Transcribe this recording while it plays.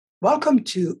Welcome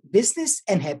to Business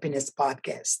and Happiness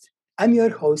Podcast. I'm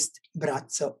your host,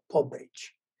 Bratzo Pobric.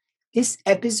 This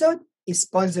episode is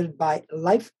sponsored by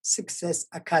Life Success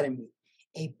Academy,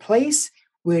 a place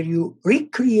where you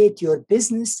recreate your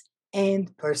business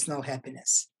and personal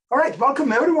happiness. All right,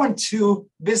 welcome everyone to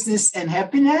Business and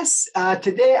Happiness.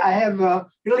 Today I have a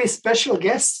really special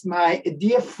guest, my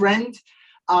dear friend,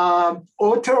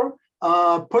 author,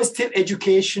 positive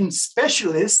education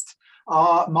specialist,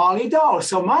 Molly Dahl.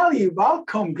 So Molly,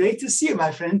 welcome. Great to see you,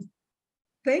 my friend.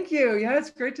 Thank you. Yeah, it's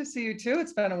great to see you too.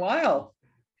 It's been a while.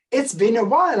 It's been a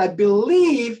while. I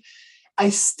believe I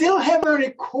still have a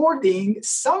recording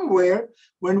somewhere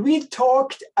when we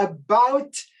talked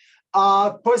about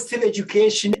positive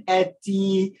education at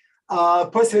the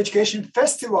Positive Education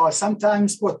Festival,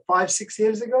 sometimes, 5-6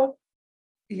 years ago?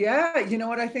 Yeah, you know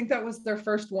what? I think that was their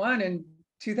first one in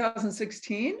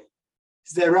 2016.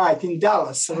 Is that right? In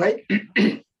Dallas, right?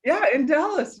 Yeah, in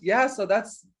Dallas. Yeah, so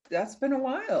that's been a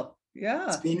while. Yeah.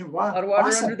 It's been a while. A lot of water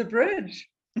Awesome. under the bridge.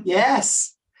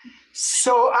 Yes.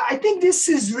 So I think this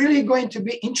is really going to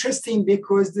be interesting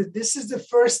because this is the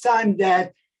first time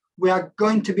that we are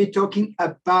going to be talking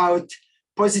about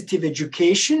positive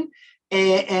education.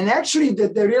 And actually,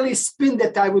 the really spin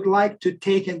that I would like to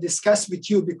take and discuss with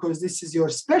you, because this is your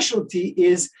specialty,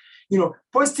 is,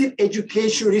 positive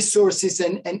education resources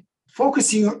and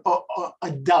focusing on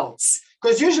adults.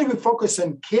 Because usually we focus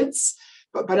on kids,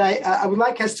 but I would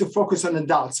like us to focus on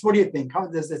adults. What do you think? How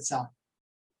does that sound?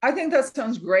 I think that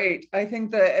sounds great. I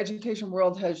think the education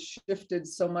world has shifted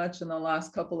so much in the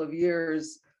last couple of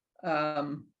years.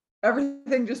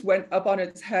 Everything just went up on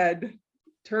its head,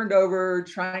 turned over,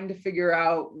 trying to figure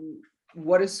out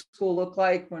what does school look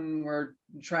like when we're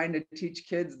trying to teach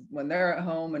kids when they're at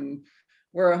home and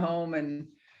we're at home. And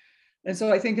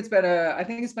so I think it's been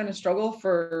a struggle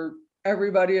for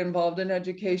everybody involved in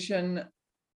education.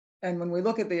 And when we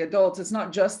look at the adults, it's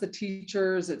not just the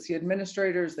teachers, it's the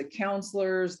administrators, the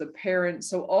counselors, the parents.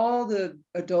 So all the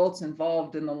adults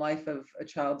involved in the life of a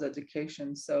child's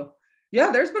education. So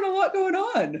yeah, there's been a lot going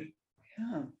on.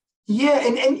 Yeah. Yeah,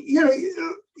 and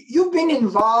you've been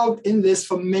involved in this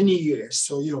for many years.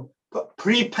 So,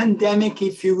 pre-pandemic,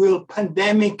 if you will,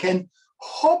 pandemic, and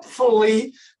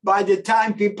hopefully by the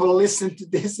time people listen to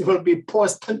this, it will be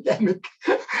post-pandemic.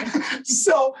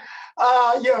 So,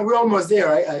 we're almost there,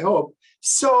 I hope.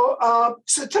 So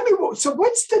tell me, so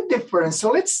what's the difference? So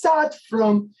let's start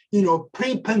from,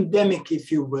 pre-pandemic, if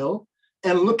you will,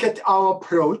 and look at our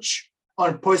approach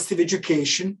on positive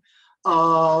education,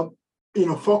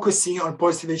 focusing on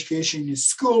positive education in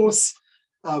schools,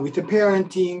 with the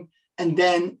parenting, and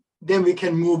then we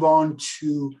can move on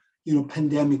to,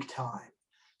 pandemic time.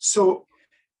 So.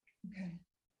 Okay.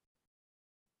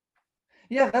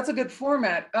 Yeah, that's a good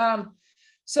format.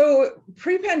 So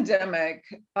pre-pandemic,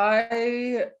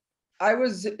 I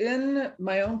was in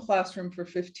my own classroom for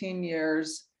 15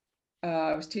 years.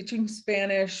 I was teaching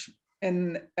Spanish,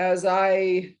 and as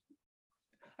I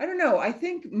don't know, I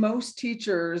think most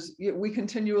teachers, we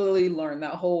continually learn.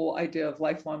 That whole idea of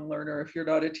lifelong learner. If you're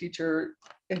not a teacher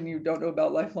and you don't know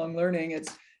about lifelong learning,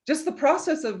 it's just the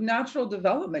process of natural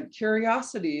development,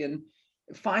 curiosity, and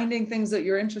finding things that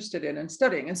you're interested in and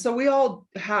studying. And so we all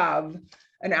have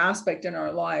an aspect in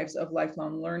our lives of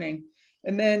lifelong learning.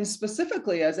 And then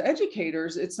specifically as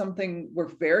educators, it's something we're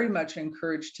very much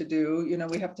encouraged to do.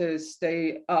 We have to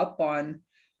stay up on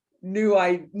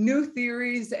new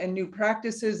theories and new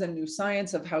practices and new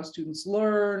science of how students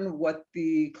learn, what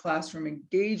the classroom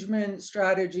engagement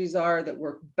strategies are that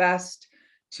work best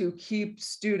to keep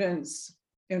students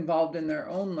involved in their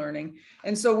own learning.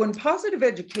 And so when positive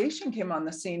education came on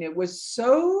the scene, it was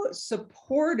so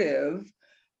supportive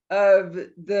of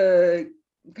the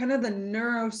kind of the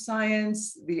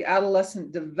neuroscience, the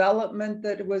adolescent development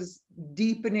that was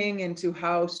deepening into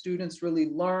how students really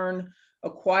learn,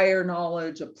 acquire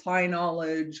knowledge, apply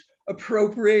knowledge,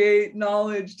 appropriate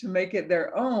knowledge to make it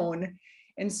their own.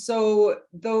 And so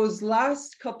those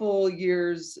last couple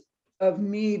years of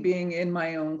me being in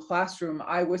my own classroom,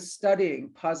 I was studying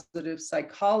positive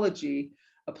psychology,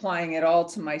 applying it all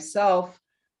to myself,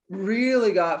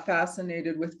 really got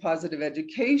fascinated with positive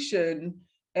education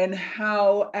and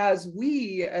how, as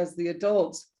the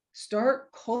adults,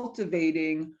 start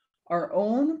cultivating our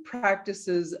own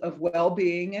practices of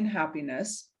well-being and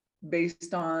happiness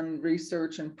based on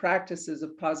research and practices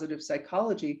of positive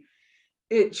psychology,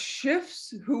 it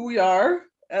shifts who we are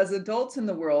as adults in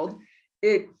the world.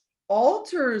 It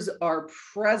alters our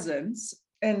presence.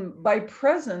 And by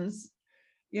presence,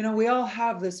 we all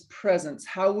have this presence,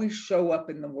 how we show up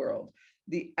in the world,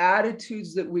 the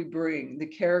attitudes that we bring, the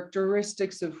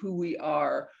characteristics of who we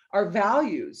are, our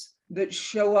values. that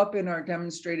show up in our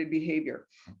demonstrated behavior.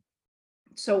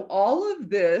 So all of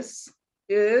this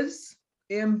is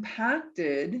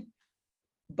impacted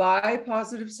by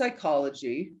positive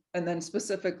psychology, and then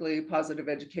specifically positive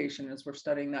education as we're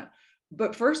studying that.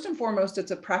 But first and foremost,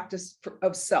 it's a practice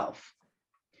of self.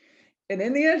 And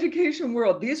in the education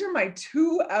world, these are my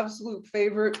two absolute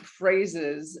favorite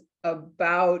phrases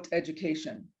about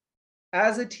education.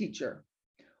 As a teacher,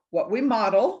 what we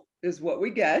model is what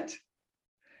we get.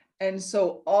 And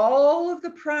so all of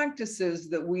the practices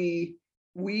that we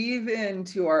weave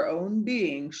into our own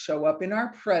being show up in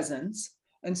our presence.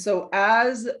 And so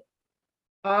as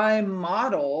I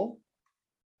model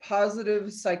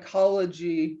positive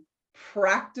psychology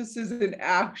practices in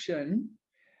action,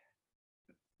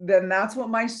 then that's what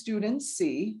my students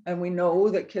see. And we know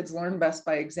that kids learn best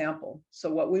by example.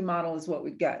 So what we model is what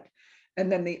we get.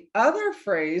 And then the other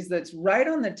phrase that's right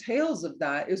on the tails of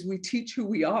that is we teach who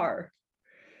we are.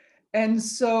 And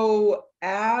so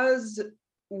as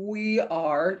we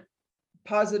are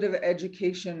positive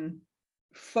education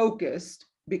focused,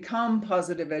 become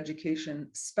positive education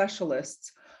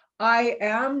specialists, I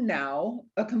am now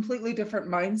a completely different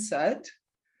mindset.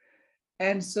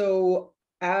 And so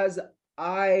as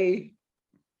my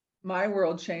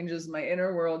world changes, my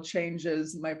inner world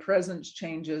changes, my presence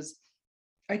changes,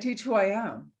 I teach who I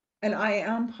am, and I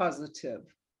am positive.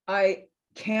 I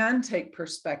can take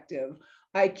perspective.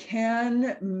 I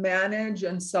can manage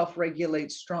and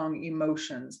self-regulate strong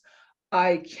emotions.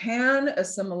 I can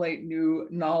assimilate new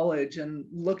knowledge and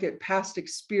look at past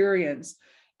experience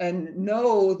and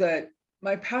know that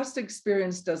my past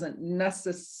experience doesn't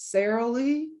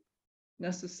necessarily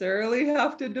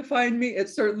have to define me. It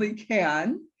certainly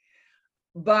can.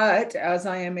 But as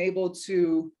I am able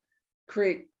to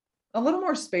create a little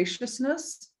more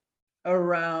spaciousness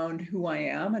around who I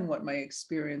am and what my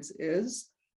experience is,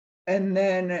 and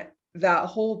then that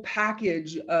whole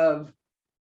package of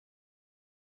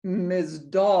Ms.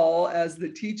 Dahl as the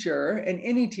teacher, and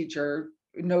any teacher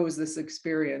knows this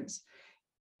experience,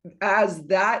 as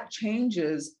that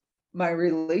changes, my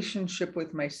relationship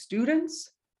with my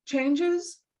students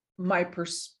changes, my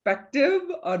perspective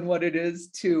on what it is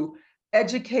to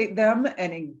educate them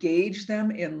and engage them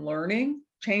in learning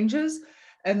changes,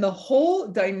 and the whole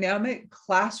dynamic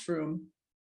classroom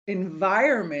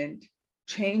environment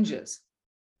changes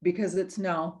because it's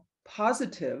now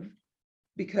positive,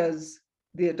 because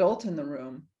the adult in the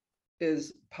room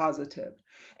is positive.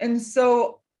 And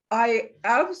so I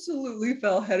absolutely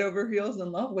fell head over heels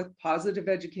in love with positive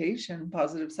education,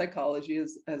 positive psychology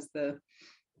as the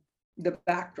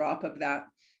backdrop of that,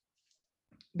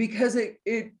 because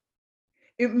it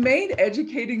made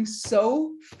educating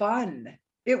so fun.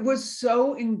 It was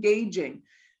so engaging.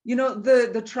 You know,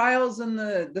 the trials and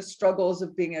the struggles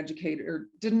of being educator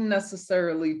didn't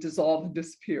necessarily dissolve and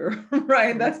disappear,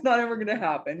 right? That's not ever going to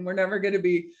happen. We're never going to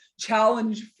be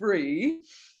challenge free.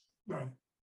 Right.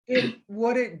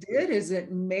 What it did is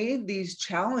it made these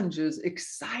challenges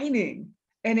exciting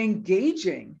and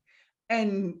engaging,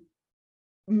 and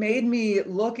made me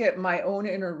look at my own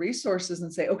inner resources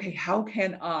and say, okay,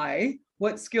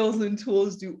 what skills and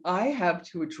tools do I have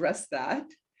to address that?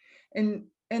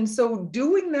 And so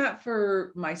doing that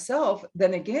for myself,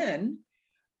 then again,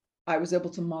 I was able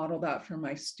to model that for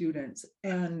my students.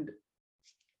 And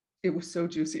it was so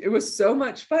juicy. It was so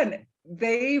much fun.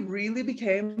 They really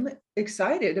became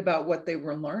excited about what they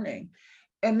were learning.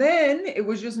 And then it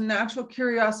was just natural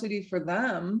curiosity for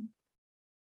them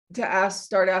to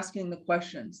start asking the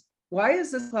questions. Why is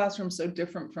this classroom so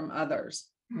different from others?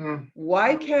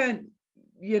 Why can't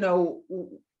we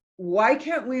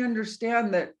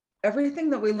understand that everything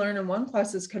that we learn in one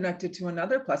class is connected to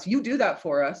another class? You do that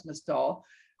for us, Ms. Dahl,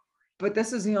 but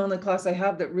this is the only class I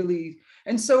have that really,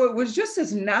 and so it was just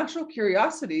this natural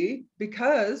curiosity,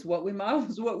 because what we model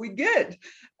is what we get.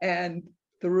 And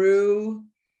through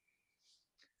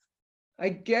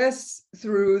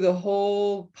the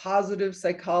whole positive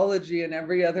psychology and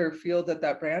every other field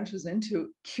that branches into,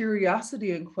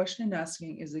 curiosity and question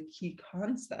asking is a key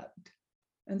concept.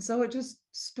 And so it just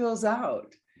spills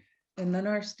out. And then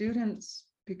our students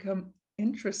become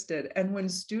interested. And when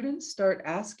students start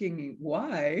asking me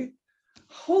why,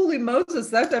 holy Moses,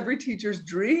 that's every teacher's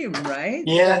dream, right?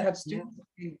 Yeah. To have students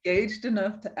engaged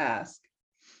enough to ask.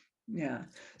 Yeah.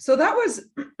 So that was,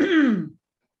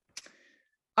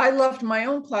 I left my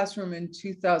own classroom in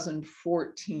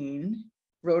 2014,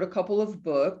 wrote a couple of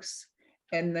books,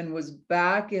 and then was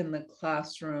back in the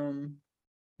classroom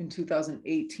in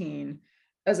 2018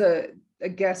 as a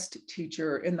guest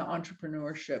teacher in the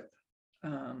entrepreneurship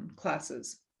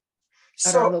classes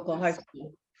at our local high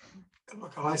school.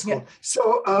 Local high Yeah. school. So,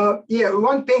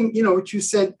 one thing, what you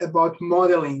said about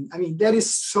modeling, I mean, that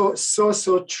is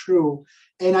so true.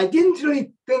 And I didn't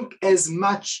really think as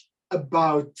much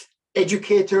about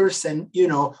educators and,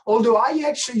 although I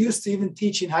actually used to even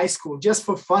teach in high school just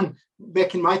for fun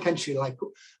back in my country, like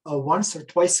once or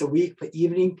twice a week per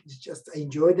evening. Just I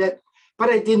enjoyed that. But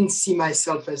I didn't see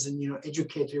myself as an,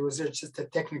 educator. It was just a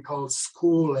technical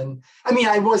school. And I mean,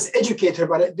 I was educator,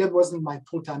 but that wasn't my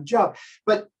full-time job.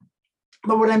 But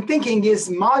what I'm thinking is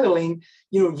modeling,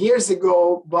 years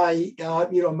ago by,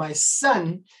 my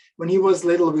son, when he was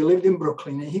little, we lived in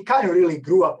Brooklyn and he kind of really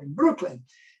grew up in Brooklyn.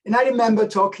 And I remember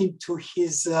talking to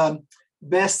his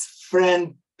best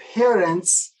friend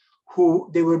parents, who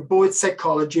they were both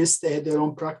psychologists. They had their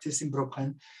own practice in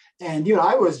Brooklyn. And,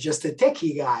 I was just a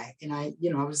techie guy. And I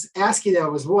was asking, I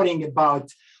was worrying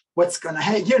about what's going to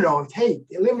happen, hey,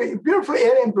 they live in a beautiful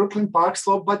area in Brooklyn, Park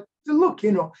Slope, but look,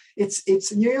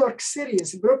 it's New York City,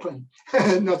 it's Brooklyn,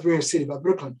 not New York City, but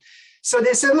Brooklyn. So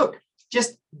they said, look,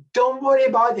 just don't worry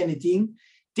about anything.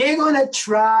 They're going to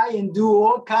try and do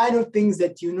all kind of things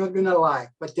that you're not going to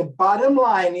like. But the bottom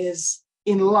line is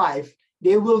in life,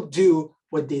 they will do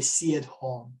what they see at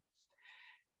home.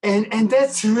 And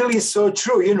that's really so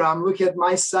true. I'm looking at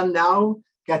my son now,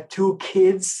 got 2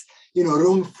 kids,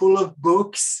 room full of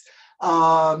books,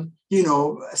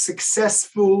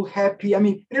 successful, happy. I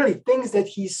mean, really things that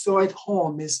he saw at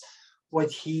home is what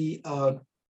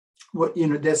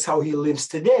that's how he lives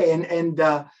today. And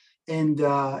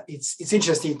it's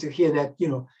interesting to hear that,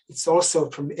 it's also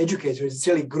from educators. It's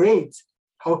really great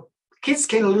how kids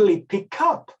can really pick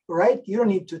up, right? You don't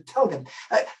need to tell them.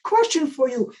 Question for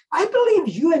you. I believe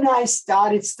you and I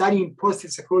started studying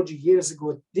positive psychology years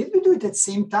ago. Did we do it at the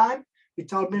same time with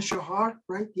Tal Ben-Shahar,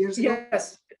 right? Years ago?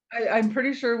 Yes. I'm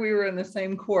pretty sure we were in the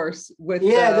same course with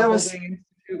that was Holding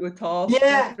Institute with Tal.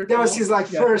 that was his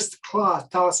first class,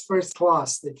 Tal's first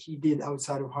class that he did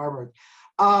outside of Harvard.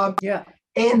 Yeah.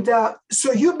 And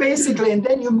so you basically, and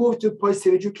then you moved to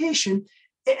positive education.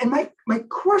 And my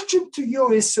question to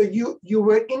you is, so you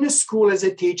were in a school as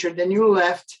a teacher, then you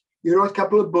left, you wrote a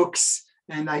couple of books,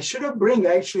 and I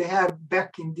actually have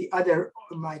back in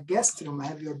my guest room, I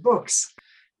have your books.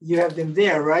 You have them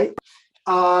there, right?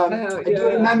 I do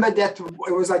remember that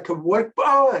it was like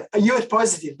a Youth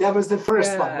Positive. That was the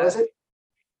first one, was it?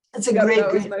 It's a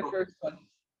great my book. first one.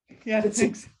 Yeah,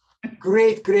 thanks.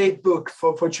 Great book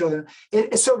for children.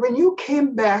 And so when you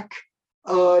came back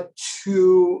to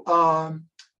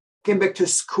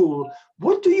school,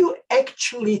 what do you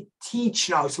actually teach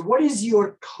now? So what is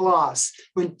your class?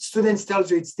 When students tell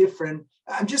you it's different,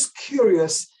 I'm just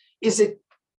curious, is it,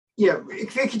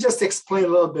 if you could just explain a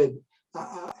little bit.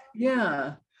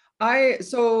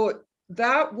 So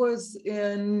that was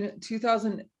in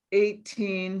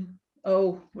 2018.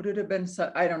 Oh, would it have been?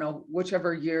 I don't know,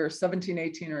 whichever year, 17,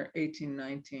 18 or 18,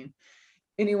 19.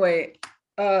 Anyway,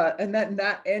 and then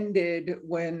that ended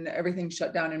when everything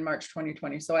shut down in March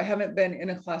 2020. So I haven't been in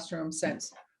a classroom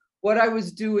since. What I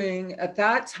was doing at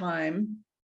that time,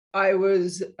 I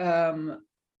was,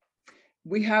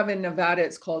 we have in Nevada,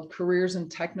 it's called Careers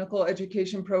and Technical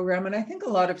Education Program. And I think a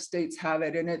lot of states have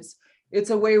it. And it's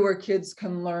a way where kids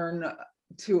can learn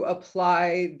to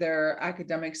apply their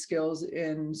academic skills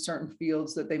in certain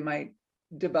fields that they might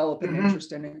develop an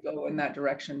interest in and go in that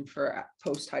direction for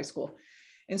post high school.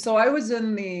 And so I was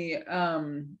in the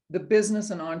business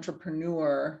and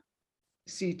entrepreneur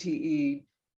CTE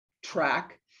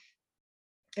track.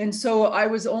 And so I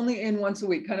was only in once a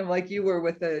week, kind of like you were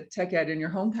with the tech ed in your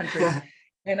home country.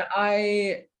 And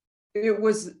it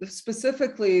was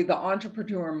specifically the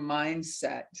entrepreneur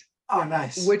mindset. Oh,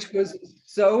 nice. Which was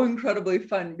so incredibly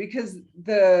fun because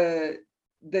the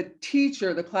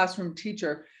teacher, the classroom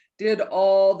teacher, did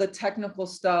all the technical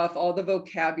stuff, all the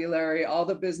vocabulary, all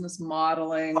the business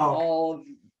modeling, all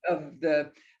of the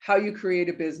how you create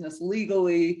a business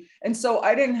legally. And so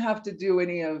I didn't have to do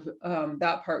any of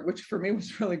that part, which for me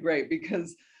was really great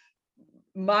because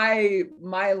my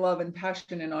love and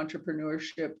passion in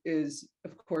entrepreneurship is,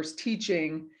 of course,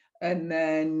 teaching and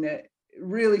then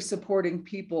really supporting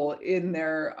people in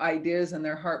their ideas and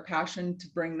their heart passion to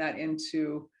bring that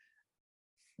into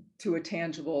a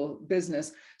tangible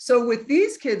business. So with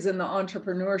these kids in the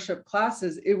entrepreneurship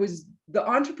classes, it was the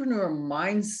entrepreneur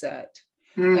mindset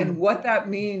and what that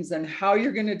means and how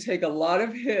you're going to take a lot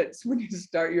of hits when you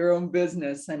start your own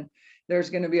business. And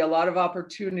there's going to be a lot of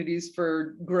opportunities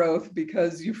for growth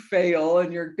because you fail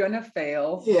and you're going to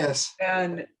fail. Yes.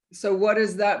 And so what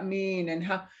does that mean? And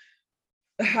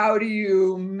how do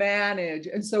you manage?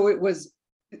 And so it was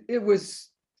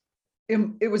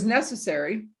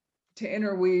necessary to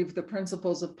interweave the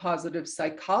principles of positive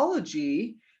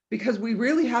psychology because we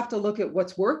really have to look at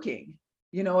what's working.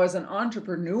 You know, as an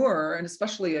entrepreneur, and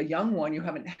especially a young one, you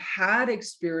haven't had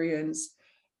experience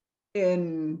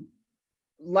in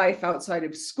life outside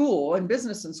of school, and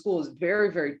business and school is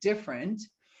very, very different.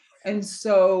 And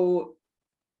so,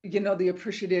 you know, the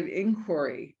appreciative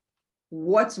inquiry,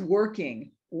 what's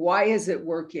working? Why is it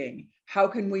working? How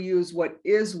can we use what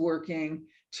is working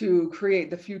to create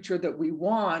the future that we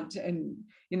want? And,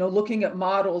 you know, looking at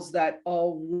models that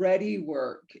already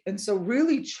work. And so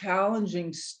really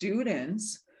challenging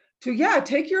students to, yeah,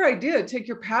 take your idea, take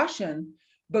your passion,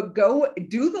 but go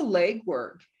do the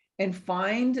legwork and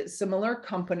find similar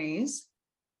companies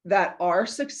that are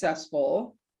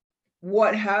successful.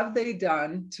 What have they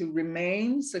done to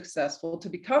remain successful, to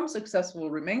become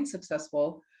successful, remain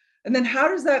successful? And then how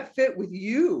does that fit with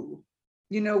you?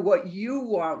 You know, what you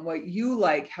want, what you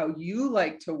like, how you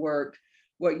like to work,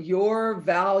 what your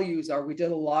values are. We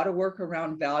did a lot of work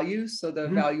around values. So the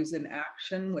values in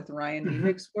action with Ryan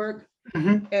Nevick's work.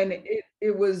 And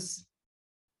it was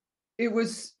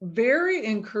very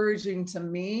encouraging to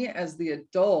me as the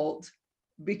adult,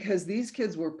 because these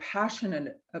kids were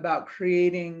passionate about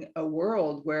creating a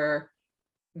world where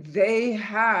they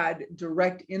had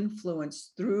direct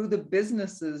influence through the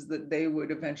businesses that they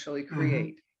would eventually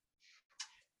create.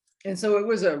 And so it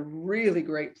was a really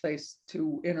great place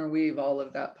to interweave all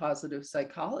of that positive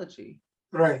psychology.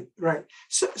 Right.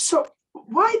 So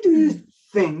why do you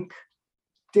think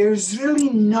there's really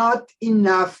not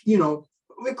enough, you know,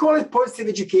 we call it positive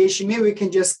education. Maybe we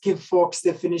can just give folks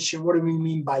definition. What do we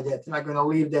mean by that? I'm not going to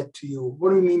leave that to you. What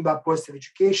do we mean by positive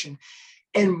education,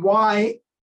 and why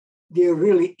there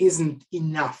really isn't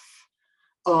enough?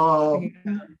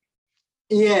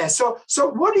 Yeah. So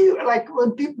what do you like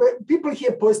when people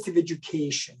hear positive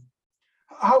education?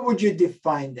 How would you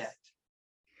define that?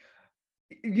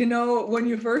 You know, when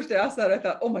you first asked that, I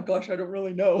thought, oh my gosh, I don't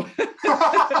really know.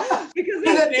 Because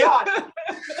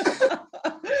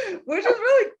which is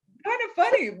really kind of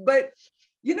funny. But,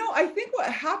 you know, I think what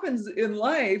happens in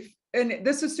life, and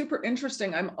this is super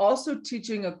interesting. I'm also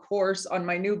teaching a course on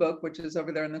my new book, which is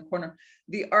over there in the corner,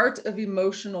 The Art of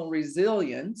Emotional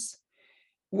Resilience,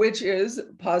 which is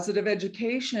positive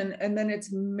education. And then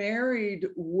it's married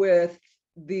with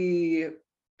the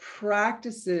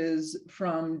practices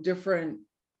from different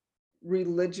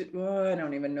religion. Well, I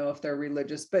don't even know if they're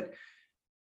religious, but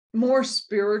more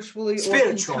spiritual. Or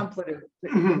contemplative.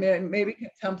 Maybe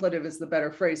contemplative is the better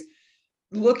phrase.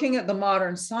 Looking at the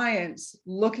modern science,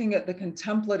 looking at the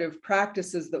contemplative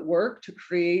practices that work to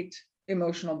create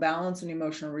emotional balance and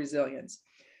emotional resilience.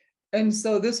 And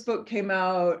so this book came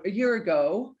out a year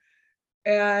ago,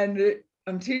 and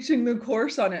I'm teaching the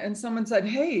course on it. And someone said,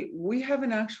 hey, we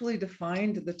haven't actually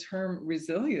defined the term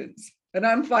resilience. And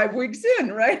I'm 5 weeks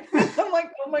in, right? I'm like,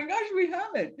 oh my gosh, we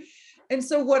haven't. And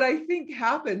so what I think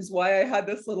happens, why I had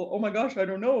this little, oh my gosh, I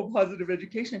don't know, positive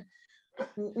education.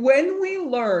 When we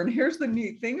learn, here's the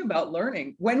neat thing about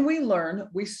learning. When we learn,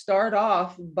 we start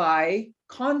off by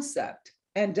concept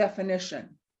and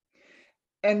definition.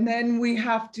 And then we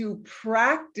have to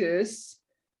practice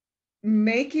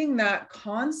making that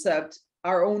concept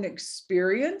our own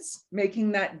experience,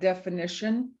 making that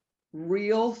definition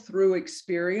real through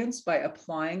experience by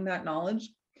applying that knowledge.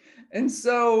 And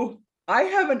so I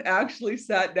haven't actually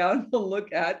sat down to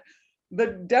look at the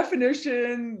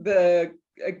definition, the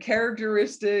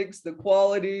characteristics, the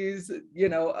qualities, you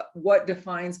know, what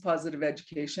defines positive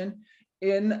education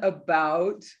in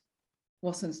about,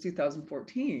 well, since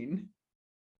 2014,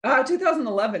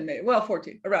 2011, maybe, well,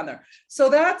 14, around there. So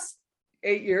that's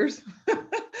 8 years.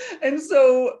 And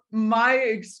so my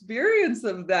experience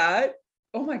of that,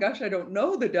 oh my gosh, I don't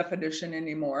know the definition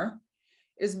anymore,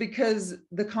 is because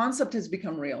the concept has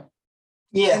become real.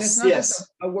 Yes, and it's not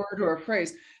just a word or a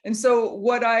phrase. And so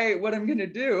what I'm going to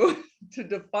do to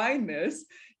define this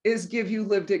is give you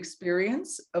lived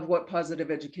experience of what positive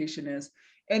education is.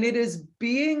 And it is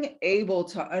being able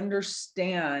to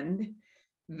understand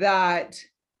that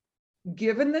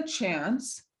given the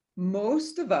chance,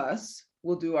 most of us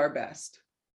will do our best.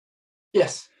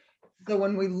 Yes. So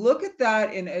when we look at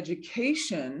that in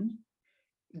education,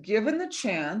 given the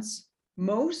chance,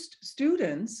 most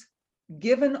students,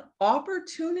 given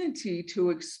opportunity to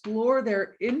explore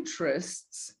their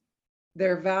interests,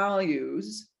 their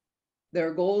values,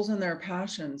 their goals, and their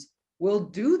passions, will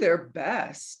do their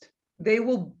best. They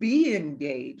will be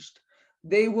engaged.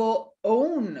 They will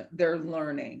own their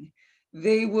learning.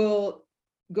 They will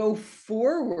go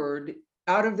forward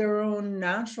out of their own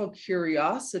natural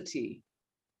curiosity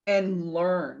and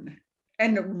learn,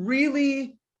 and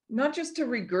really not just to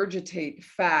regurgitate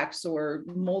facts or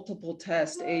multiple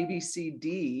test A, B, C,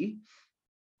 D,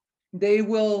 they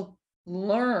will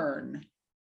learn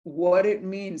what it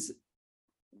means,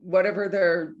 whatever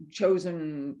their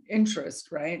chosen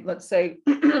interest, right? Let's say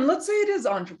it is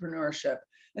entrepreneurship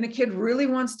and a kid really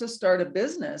wants to start a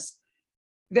business.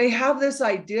 They have this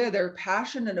idea, they're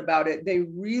passionate about it, they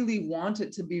really want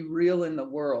it to be real in the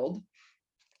world.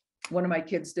 One of my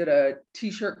kids did a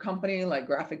t-shirt company, like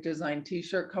graphic design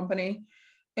t-shirt company.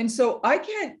 And so I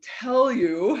can't tell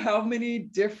you how many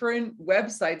different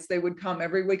websites they would come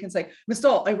every week and say, Ms.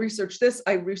 Dahl, I researched this,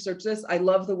 I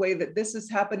love the way that this is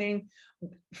happening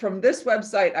from this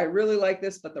website. I really like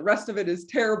this, but the rest of it is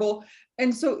terrible.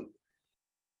 And so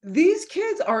these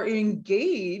kids are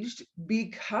engaged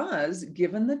because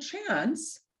given the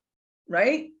chance,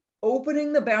 right?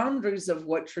 Opening the boundaries of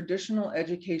what traditional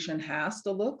education has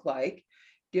to look like,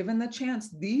 given the chance,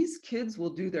 these kids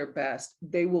will do their best.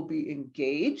 They will be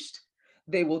engaged.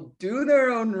 They will do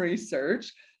their own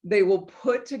research. They will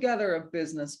put together a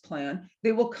business plan.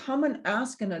 They will come and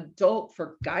ask an adult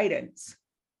for guidance.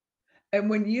 And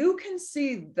when you can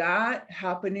see that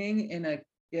happening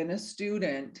in a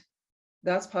student,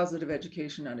 that's positive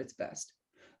education at its best.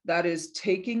 That is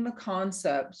taking the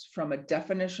concepts from a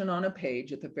definition on a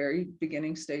page at the very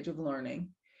beginning stage of learning,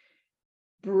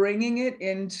 bringing it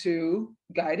into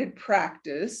guided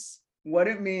practice, what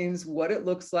it means, what it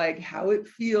looks like, how it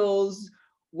feels,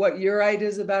 what your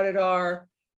ideas about it are,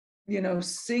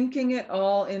 syncing it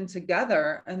all in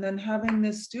together, and then having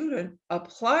this student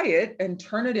apply it and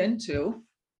turn it into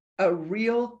a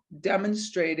real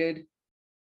demonstrated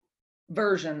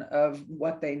version of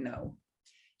what they know.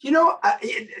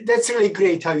 That's really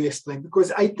great how you explain,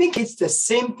 because I think it's the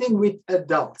same thing with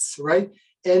adults, right?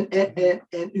 And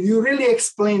you really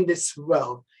explain this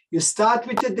well. You start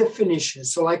with the definition.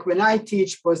 So like when I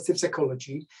teach positive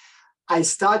psychology, I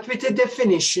start with the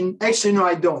definition. Actually, no,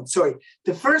 I don't. Sorry.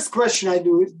 The first thing I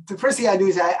do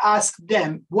is I ask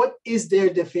them, what is their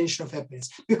definition of happiness?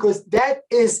 Because that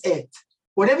is it.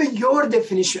 Whatever your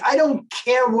definition, I don't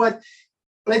care what,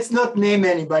 let's not name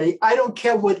anybody. I don't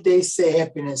care what they say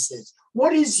happiness is.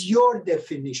 What is your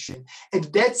definition? And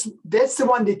that's the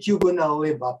one that you're going to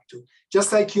live up to,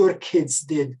 just like your kids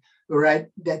did, right?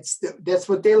 That's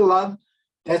what they love.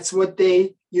 That's what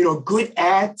they, good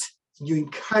at. You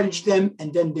encourage them,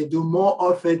 and then they do more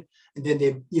of it. And then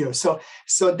they, so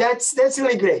that's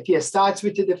really great. Yeah, starts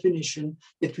with the definition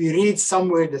that we read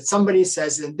somewhere that somebody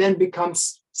says, and then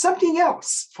becomes something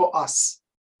else for us,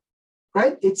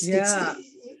 right? It's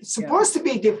supposed to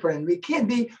be different. We can't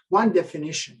be one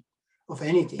definition of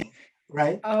anything,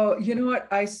 right? Oh, you know what?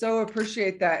 I so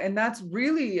appreciate that. And that's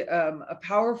really a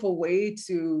powerful way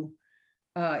to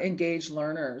engage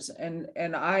learners. And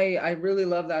I really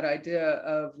love that idea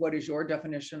of what is your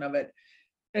definition of it.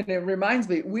 And it reminds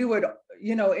me, we would,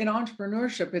 in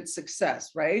entrepreneurship, it's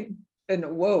success, right?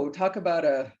 And whoa, talk about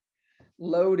a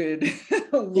loaded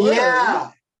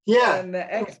word. Yeah. And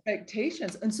the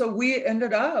expectations. And so we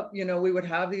ended up, we would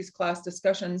have these class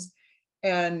discussions,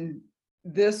 and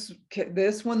this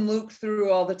one looped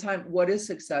through all the time. What is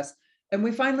success? And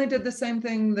we finally did the same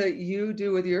thing that you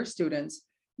do with your students.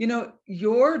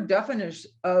 Your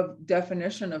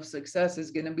definition of success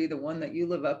is going to be the one that you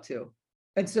live up to.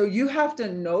 And so you have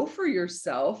to know for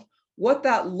yourself what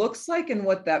that looks like and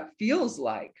what that feels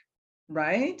like,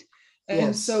 right?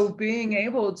 And so being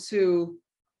able to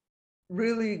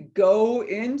really go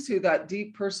into that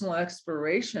deep personal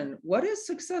exploration. What is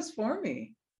success for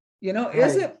me?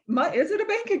 Is it a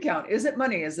bank account? Is it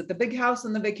money? Is it the big house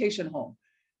and the vacation home?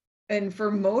 And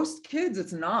for most kids,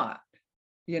 it's not,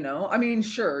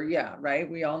 sure. Yeah. Right.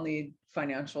 We all need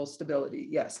financial stability.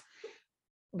 Yes.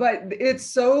 But it's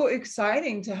so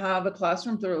exciting to have a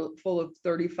classroom full of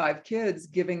 35 kids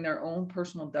giving their own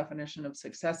personal definition of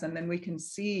success. And then we can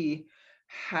see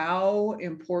how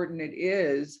important it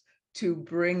is to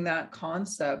bring that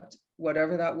concept,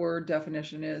 whatever that word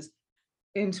definition is,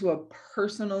 into a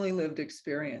personally lived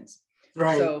experience.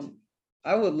 Right. So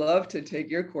I would love to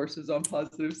take your courses on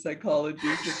positive psychology,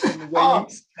 just in the way you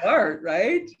start,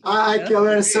 right? I can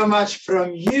learn so much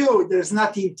from you. There's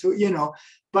nothing to,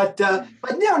 but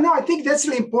no, I think that's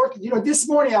really important. This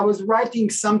morning I was writing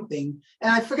something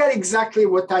and I forgot exactly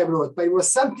what I wrote, but it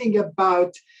was something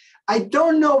about, I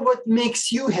don't know what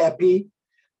makes you happy,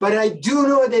 but I do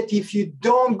know that if you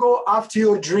don't go after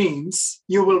your dreams,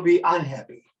 you will be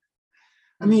unhappy.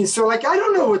 I mean, so I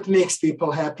don't know what makes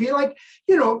people happy.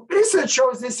 Research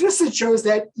shows this. Research shows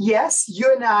that, yes,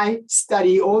 you and I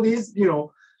study all these,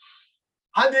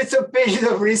 hundreds of pages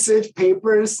of research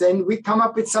papers, and we come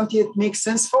up with something that makes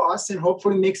sense for us and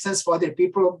hopefully makes sense for other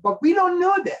people. But we don't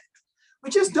know that. We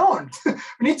just don't. We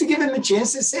need to give them a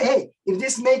chance to say, hey, if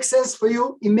this makes sense for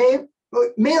you, it may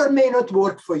may or may not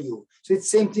work for you. So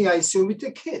it's the same thing I assume with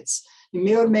the kids. It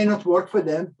may or may not work for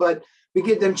them, but we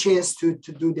give them a chance to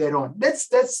do their own.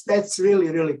 That's really,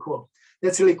 really cool.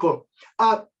 That's really cool.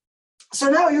 So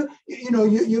now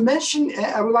you mentioned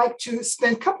I would like to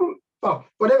spend a couple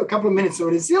of minutes on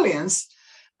resilience,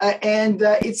 and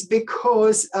it's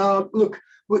because look,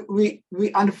 we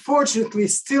unfortunately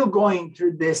still going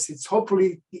through this. It's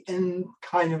hopefully the end,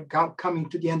 kind of coming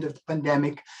to the end of the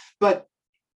pandemic, but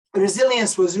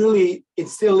resilience was really, it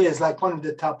still is like one of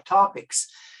the top topics.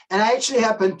 And I actually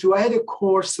I had a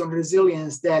course on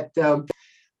resilience that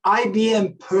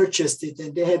IBM purchased it,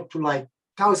 and they had to like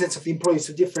thousands of employees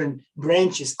to different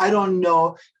branches. I don't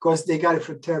know because they got it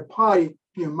from third party,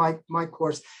 my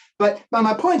course. But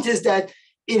my point is that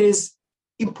it is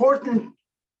important,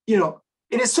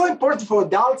 it is so important for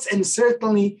adults, and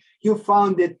certainly you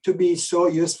found it to be so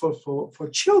useful for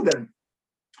children.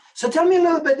 So tell me a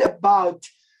little bit about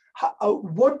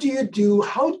what do you do?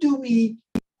 How do we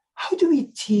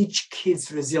teach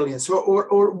kids resilience,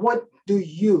 or what do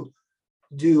you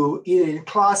do either in a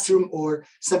classroom or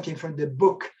something from the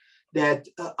book that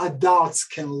adults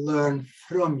can learn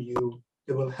from you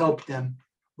that will help them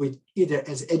with either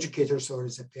as educators or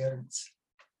as parents?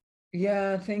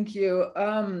 Yeah, thank you.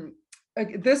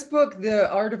 This book, The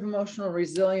Art of Emotional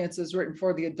Resilience, is written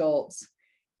for the adults.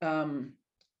 And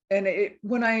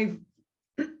when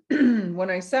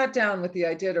I sat down with the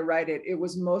idea to write it, it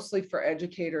was mostly for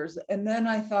educators. And then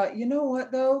I thought, you know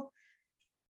what, though?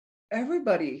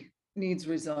 Everybody needs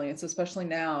resilience, especially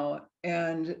now.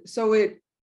 And so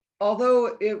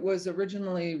although it was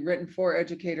originally written for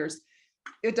educators,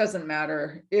 it doesn't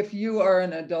matter. If you are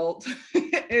an adult,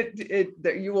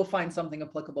 you will find something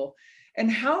applicable. And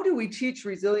how do we teach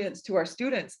resilience to our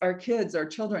students, our kids, our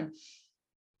children?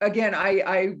 Again,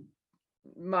 I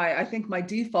think my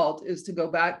default is to go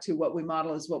back to what we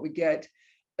model is what we get,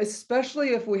 especially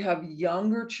if we have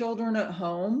younger children at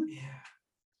home. Yeah.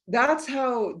 That's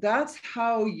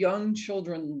how young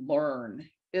children learn,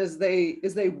 is they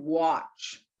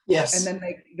watch. Yes. And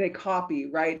then they copy,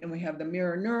 right? And we have the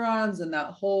mirror neurons and that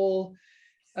whole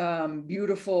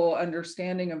beautiful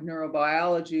understanding of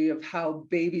neurobiology of how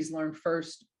babies learn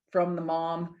first from the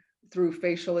mom through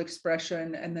facial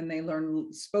expression, and then they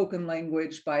learn spoken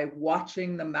language by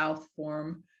watching the mouth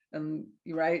form. And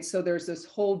right, so there's this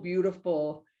whole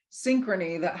beautiful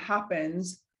synchrony that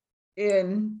happens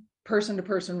in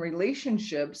person-to-person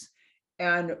relationships.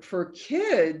 And for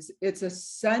kids, it's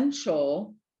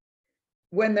essential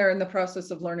when they're in the process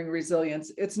of learning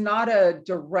resilience. It's not a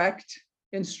direct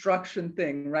instruction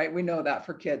thing, right? We know that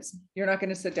for kids. You're not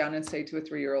going to sit down and say to a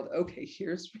 3-year-old, okay,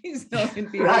 here's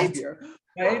resilient behavior,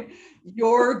 right?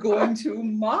 You're going to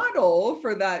model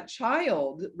for that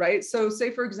child, right? So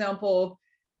say, for example,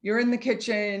 you're in the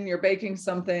kitchen, you're baking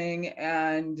something,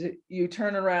 and you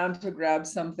turn around to grab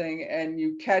something and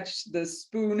you catch the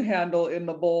spoon handle in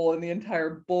the bowl, and the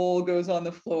entire bowl goes on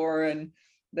the floor, and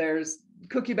there's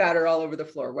cookie batter all over the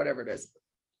floor, whatever it is,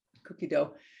 cookie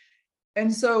dough.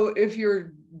 And so if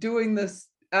you're doing this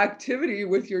activity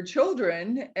with your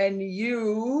children and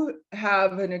you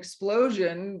have an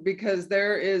explosion because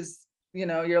there is,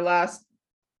 your last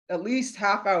at least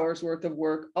half hour's worth of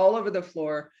work all over the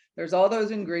floor, there's all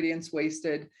those ingredients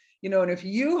wasted, and if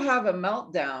you have a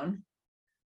meltdown,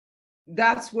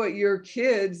 that's what your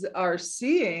kids are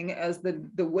seeing as the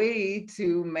way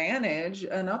to manage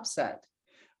an upset.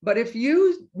 But if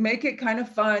you make it kind of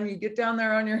fun, you get down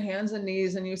there on your hands and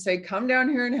knees and you say, come down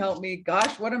here and help me.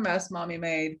 Gosh, what a mess mommy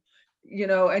made,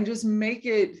 and just make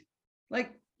it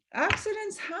like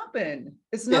accidents happen.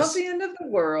 It's not the end of the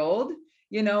world,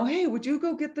 hey, would you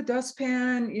go get the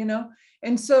dustpan,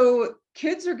 And so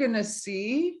kids are going to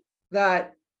see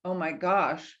that, oh my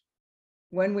gosh,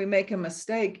 when we make a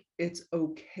mistake, it's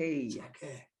okay.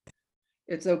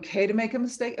 It's okay to make a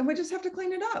mistake, and we just have to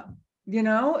clean it up.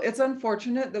 It's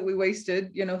unfortunate that we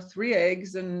wasted, 3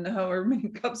 eggs and however many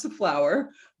cups of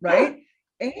flour, right?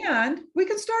 And we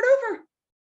can start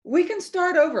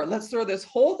over. Let's throw this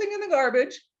whole thing in the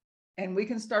garbage and we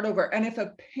can start over. And if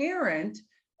a parent,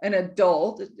 an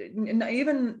adult,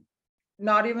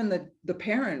 not even the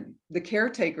parent, the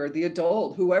caretaker, the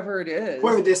adult, whoever it is.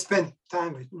 Whoever they spend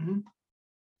time with. Mm-hmm.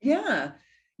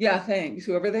 Yeah, thanks.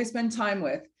 Whoever they spend time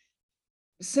with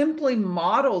simply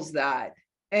models that.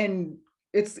 And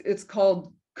it's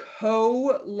called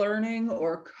co-learning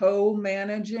or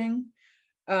co-managing.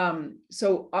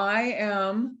 So I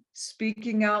am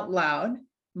speaking out loud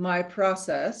my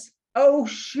process. Oh,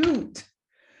 shoot.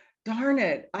 Darn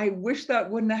it. I wish that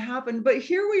wouldn't have happened. But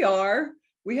here we are.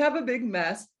 We have a big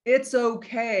mess. It's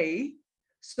okay.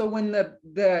 So when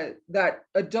that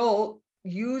adult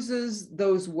uses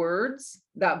those words,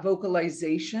 that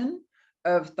vocalization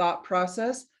of thought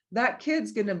process, that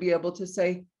kid's going to be able to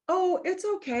say, oh, it's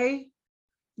okay,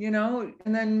 and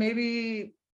then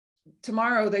maybe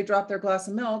tomorrow they drop their glass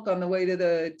of milk on the way to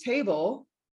the table.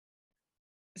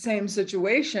 Same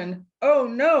situation. Oh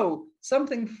no,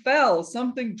 something fell,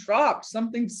 something dropped,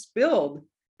 something spilled.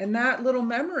 And that little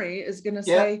memory is going to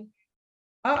say,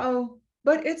 uh-oh,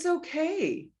 but it's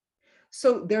okay.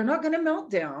 So they're not going to melt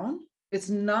down. It's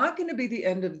not going to be the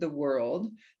end of the world.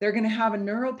 They're going to have a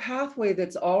neural pathway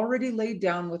that's already laid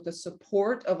down with the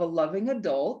support of a loving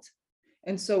adult.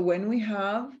 And so when we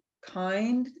have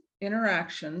kind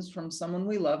interactions from someone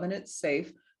we love and it's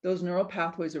safe, those neural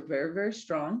pathways are very, very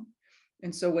strong.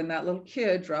 And so when that little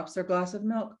kid drops their glass of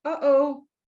milk, uh-oh,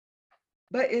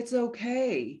 but it's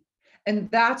okay. And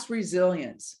that's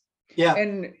resilience. Yeah.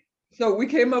 And so we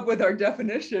came up with our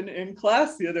definition in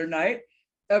class the other night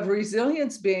of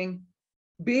resilience being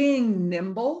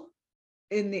nimble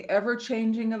in the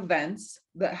ever-changing events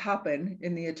that happen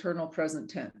in the eternal present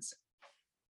tense.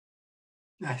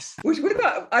 Nice. Which we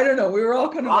thought, I don't know, we were all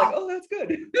kind of like, oh, that's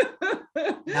good.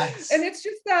 Nice. And it's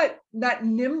just that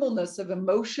nimbleness of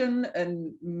emotion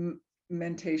and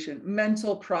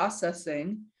mental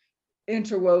processing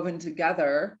interwoven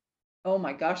together. Oh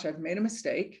my gosh, I've made a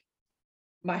mistake.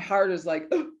 My heart is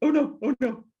like, oh no, oh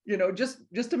no.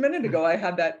 Just a minute ago, I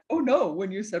had that, oh no,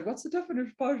 when you said, what's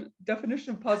the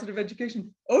definition of positive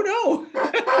education? Oh no.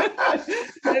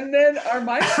 And then our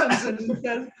mind comes in and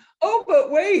says, oh, but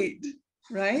wait.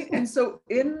 Right. And so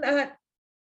in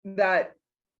that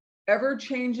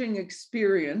ever-changing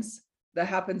experience that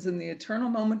happens in the eternal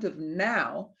moment of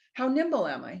now, how nimble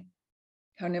am I?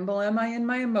 How nimble am I in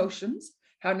my emotions?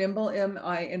 How nimble am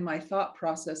I in my thought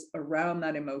process around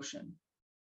that emotion?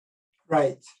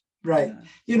 Right. Yeah.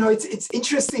 It's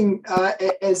interesting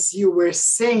as you were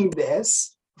saying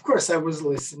this. Of course, I was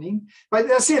listening, but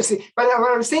seriously. But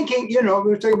what I was thinking, we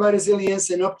were talking about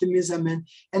resilience and optimism,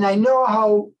 and I know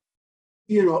how.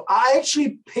 I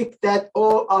actually picked that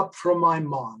all up from my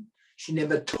mom. She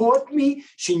never taught me.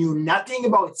 She knew nothing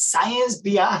about science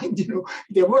behind,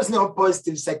 there was no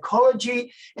positive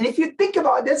psychology. And if you think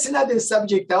about it, that's another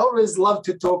subject I always love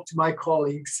to talk to my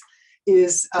colleagues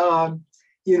is,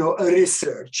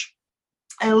 research.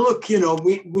 And look,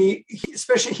 we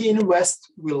especially here in the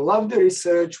West, we love the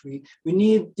research. We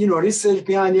need, research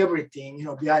behind everything,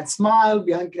 behind smile,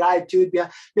 behind gratitude,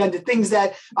 behind the things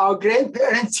that our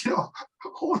grandparents,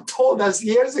 told us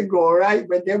years ago, right?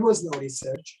 When there was no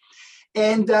research.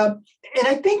 And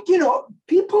I think,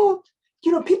 people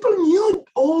knew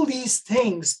all these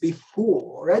things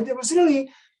before, right? There was really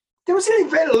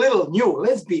very little new.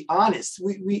 Let's be honest.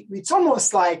 It's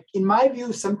almost like, in my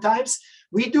view, sometimes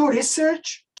we do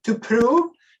research to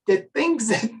prove that things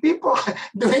that people are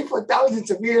doing for thousands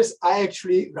of years are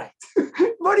actually right.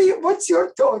 What's your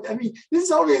thought? I mean, this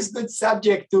is always a good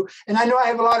subject to, and I know I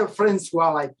have a lot of friends who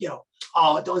are like,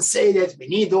 oh, don't say that, we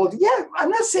need all. Yeah,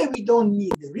 I'm not saying we don't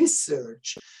need the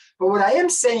research, but what I am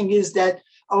saying is that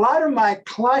a lot of my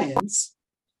clients,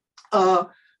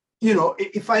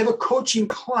 if I have a coaching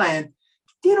client,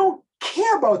 they don't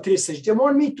care about research. They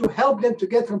want me to help them to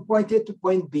get from point A to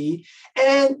point B.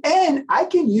 And I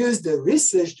can use the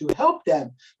research to help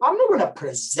them. I'm not going to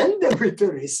present them with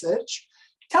the research.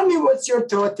 Tell me what's your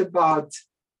thought about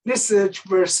research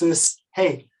versus,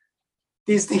 hey,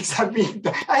 these things are being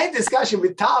done. I had a discussion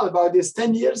with Tal about this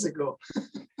 10 years ago.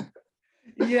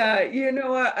 Yeah, you know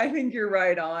what? I think you're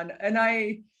right on. And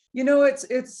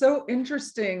it's so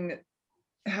interesting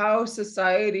how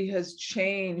society has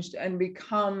changed and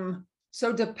become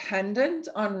so dependent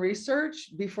on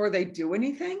research before they do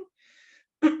anything,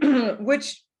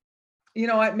 which,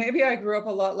 maybe I grew up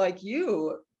a lot like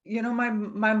you.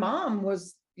 My mom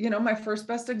was, my first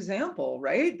best example,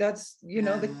 right? That's,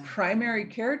 the primary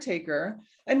caretaker.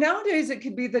 And nowadays it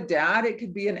could be the dad, it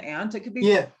could be an aunt, it could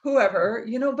be whoever,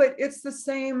 but it's the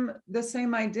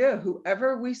same idea.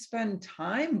 Whoever we spend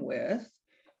time with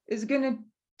is going to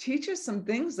teach us some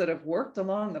things that have worked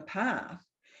along the path.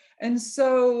 And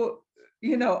so,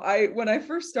 when I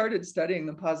first started studying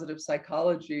the positive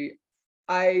psychology,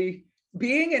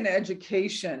 being in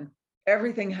education,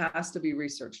 everything has to be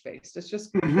research-based. It's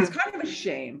just, it's kind of a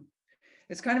shame.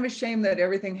 It's kind of a shame that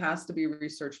everything has to be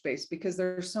research-based because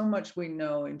there's so much we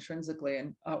know intrinsically.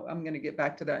 And I'm going to get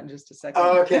back to that in just a second.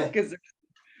 Okay. Because there's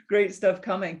great stuff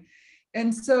coming.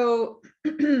 And so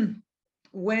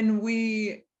when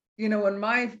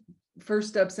my first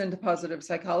steps into positive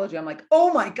psychology, I'm like,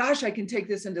 oh my gosh, I can take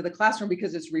this into the classroom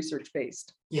because it's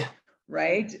research-based. Yeah.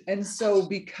 Right. And so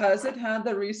because it had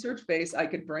the research base, I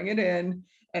could bring it in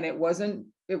and it wasn't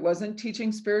It wasn't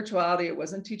teaching spirituality. It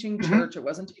wasn't teaching church. It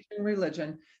wasn't teaching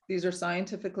religion. These are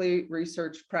scientifically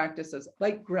researched practices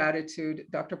like gratitude,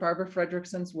 Dr. Barbara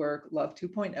Fredrickson's work, Love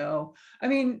 2.0. I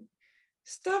mean,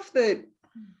 stuff that,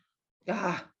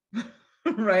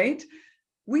 right?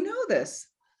 We know this.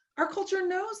 Our culture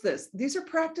knows this. These are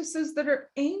practices that are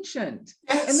ancient,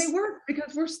 and they work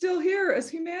because we're still here as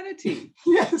humanity.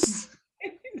 Yes.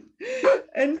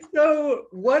 And so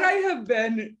what I have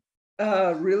been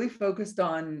really focused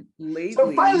on lately.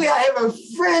 So finally, I have a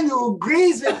friend who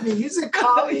agrees with me. He's a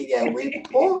colleague, and we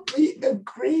both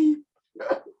agree.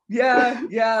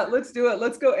 Yeah, let's do it.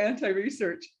 Let's go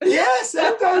anti-research. Yes,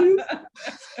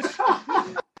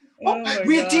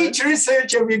 we teach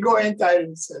research and we go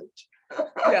anti-research.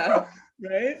 Yeah,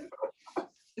 right.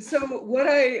 So what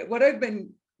I've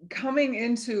been coming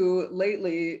into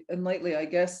lately, I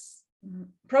guess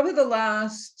probably the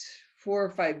last 4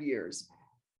 or 5 years,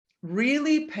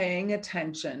 really paying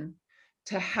attention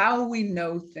to how we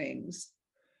know things,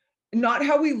 not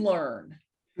how we learn,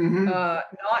 not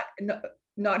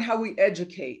how we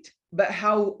educate, but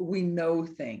how we know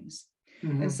things.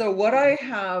 And so what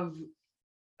I've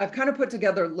kind of put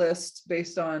together lists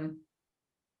based on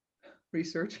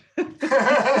research.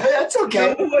 That's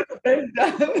okay.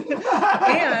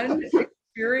 And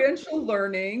experiential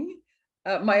learning,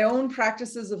 my own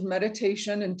practices of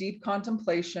meditation and deep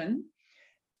contemplation,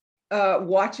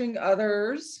 watching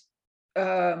others,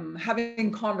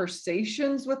 having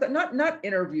conversations with it, not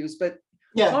interviews, but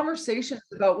conversations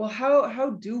about, well, how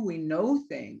do we know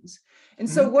things? And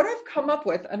so what I've come up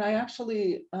with, and I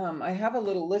actually, I have a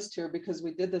little list here because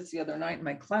we did this the other night in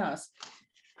my class,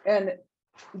 and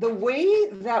the way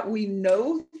that we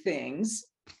know things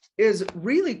is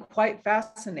really quite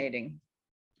fascinating.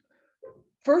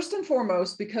 First and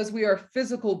foremost, because we are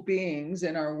physical beings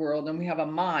in our world and we have a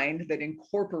mind that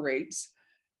incorporates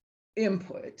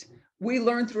input, we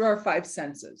learn through our 5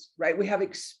 senses, right? We have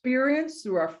experience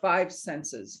through our 5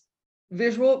 senses.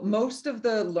 Visual, most of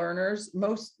the learners,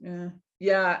 I'm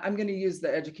going to use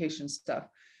the education stuff.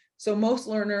 So most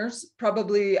learners,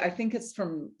 probably, I think it's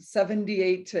from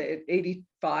 78 to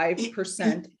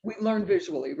 85%, we learn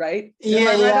visually, right?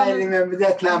 I remember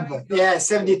that number.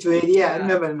 70 to 80. I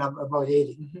remember the number, about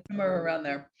 80. Somewhere around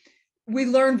there. We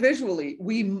learn visually.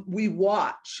 We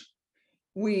watch.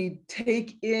 We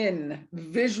take in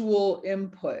visual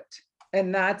input.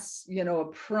 And that's, a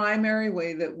primary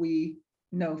way that we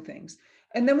know things.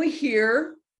 And then we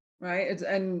hear, right?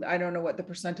 And I don't know what the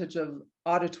percentage of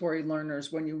auditory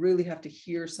learners, when you really have to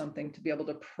hear something to be able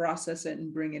to process it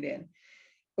and bring it in.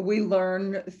 We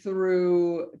learn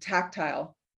through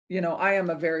tactile. I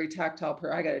am a very tactile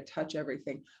person. I got to touch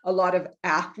everything. A lot of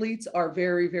athletes are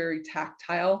very, very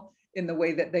tactile in the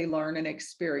way that they learn and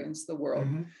experience the world.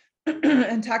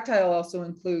 And tactile also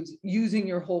includes using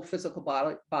your whole physical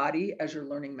body as your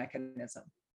learning mechanism.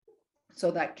 So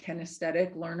that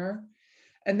kinesthetic learner.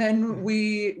 And then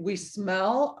we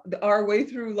smell our way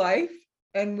through life,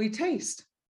 and we taste.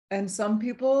 And some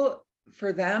people,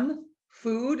 for them,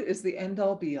 food is the end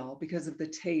all be all because of the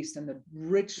taste and the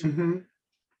rich,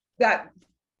 that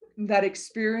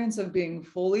experience of being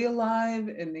fully alive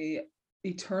in the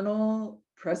eternal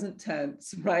present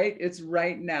tense, right? It's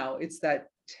right now. It's that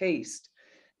taste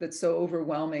that's so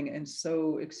overwhelming and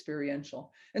so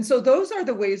experiential. And so those are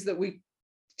the ways that we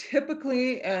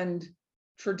typically and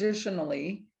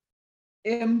traditionally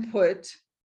input,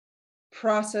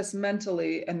 process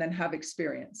mentally, and then have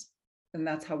experience. And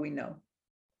that's how we know.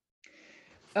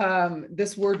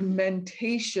 This word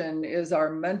mentation is our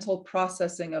mental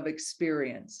processing of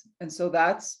experience. And so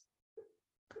that's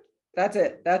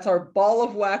it. That's our ball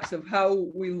of wax of how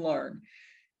we learn.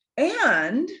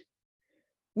 And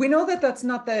we know that that's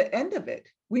not the end of it.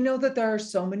 We know that there are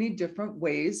so many different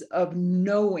ways of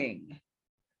knowing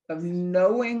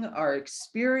our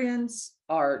experience,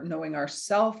 knowing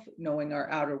ourself, knowing our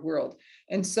outer world.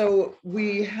 And so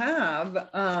we have,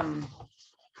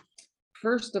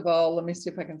 first of all, let me see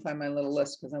if I can find my little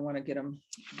list because I want to get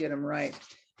them right.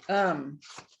 Oh,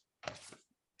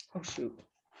 shoot.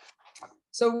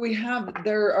 So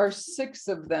there are 6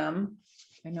 of them.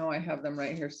 I know I have them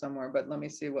right here somewhere, but let me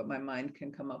see what my mind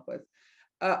can come up with.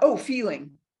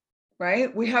 Feeling,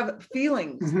 right? We have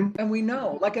feelings and we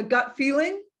know, like a gut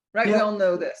feeling, right? We all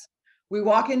know this. We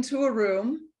walk into a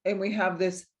room and we have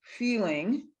this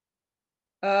feeling.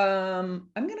 I'm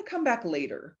going to come back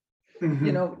later.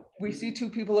 We see 2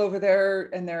 people over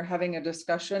there and they're having a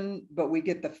discussion, but we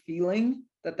get the feeling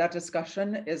that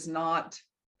discussion is not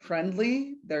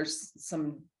friendly. There's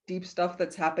some deep stuff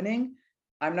that's happening.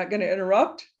 I'm not going to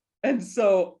interrupt. And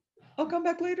so I'll come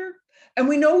back later. And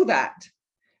we know that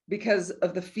because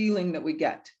of the feeling that we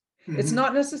get. It's Mhm.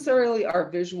 not necessarily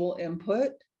our visual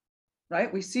input,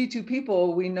 right? We see two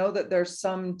people, we know that there's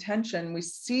some tension, we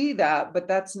see that, but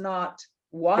that's not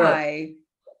Right. why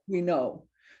we know.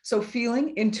 So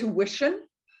feeling, intuition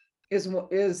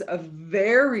is a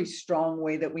very strong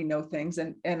way that we know things.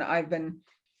 And I've been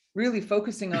really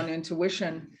focusing on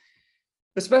intuition,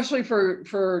 especially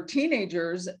for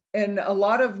teenagers. And a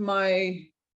lot of my,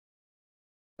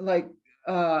 like,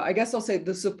 I guess I'll say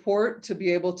the support to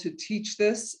be able to teach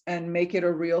this and make it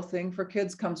a real thing for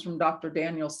kids comes from Dr.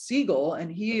 Daniel Siegel.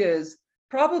 And he is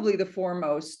probably the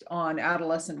foremost on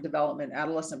adolescent development,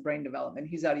 adolescent brain development.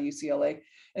 He's out of UCLA.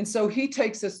 And so he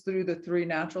takes us through the 3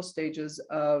 natural stages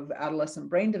of adolescent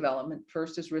brain development.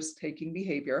 First is risk-taking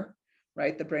behavior,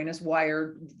 right? The brain is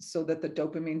wired so that the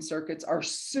dopamine circuits are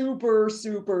super,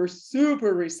 super,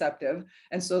 super receptive.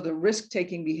 And so the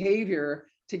risk-taking behavior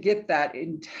to get that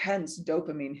intense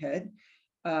dopamine hit.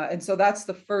 And so that's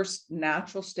the first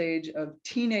natural stage of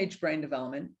teenage brain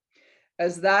development.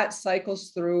 As that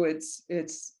cycles through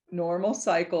its normal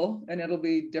cycle, and it'll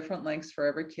be different lengths for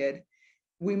every kid,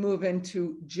 we move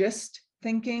into gist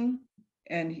thinking.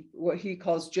 And what he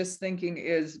calls gist thinking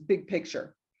is big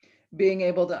picture, being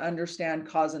able to understand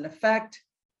cause and effect.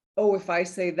 Oh, if I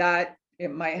say that,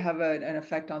 it might have an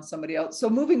effect on somebody else. So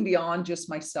moving beyond just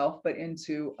myself, but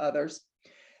into others.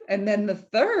 And then the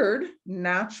third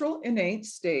natural innate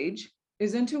stage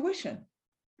is intuition.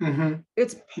 Mhm.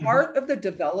 It's Mhm. part of the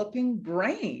developing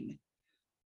brain.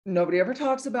 Nobody ever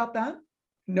talks about that.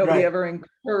 Nobody Right. ever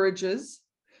encourages.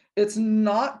 It's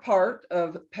not part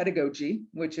of pedagogy,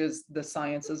 which is the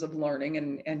sciences of learning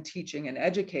and teaching and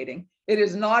educating. It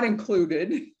is not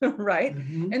included, right?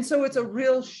 Mhm. And so it's a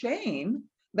real shame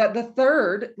that the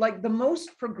third, like the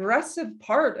most progressive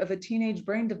part of a teenage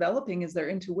brain developing, is their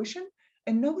intuition.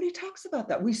 And nobody talks about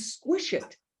that. We squish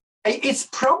it. It's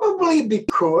probably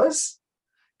because,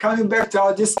 coming back to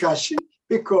our discussion,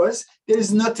 because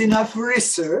there's not enough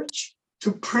research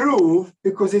to prove,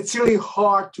 because it's really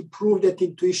hard to prove that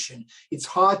intuition. It's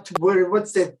hard to,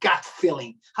 what's that gut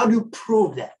feeling? How do you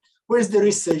prove that? Where's the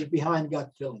research behind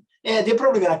gut feeling? Yeah, they're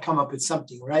probably going to come up with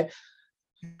something, right?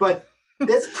 But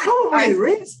that's probably the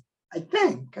reason, I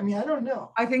think. I mean, I don't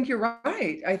know. I think you're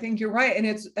right. I think you're right.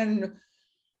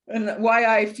 And why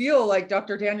I feel like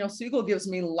Dr. Daniel Siegel gives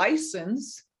me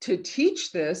license to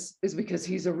teach this is because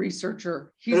he's a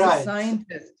researcher. He's a Right.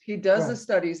 scientist. He does the Right.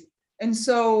 studies. And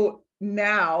so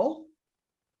now,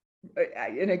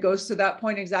 and it goes to that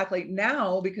point exactly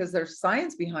now, because there's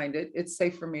science behind it, it's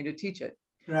safe for me to teach it.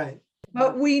 Right.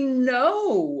 But we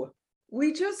know,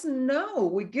 we just know,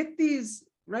 we get these,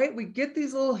 right? We get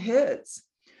these little hits.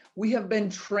 We have been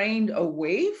trained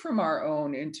away from our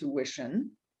own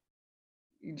intuition,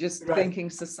 just Right. thinking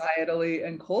societally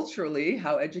and culturally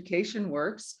how education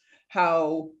works,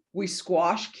 how we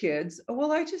squash kids. Oh,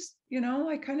 well, I just,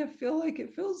 I kind of feel like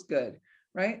it feels good,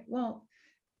 right? Well,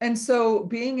 and so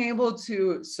being able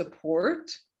to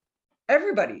support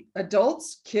everybody,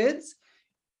 adults, kids,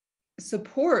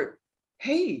 support,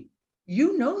 hey,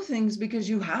 you know things because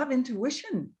you have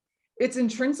intuition. It's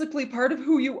intrinsically part of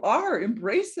who you are.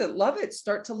 Embrace it, love it,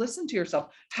 start to listen to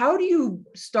yourself. How do you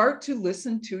start to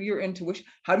listen to your intuition?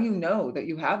 How do you know that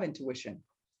you have intuition?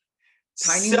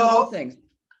 Tiny little things.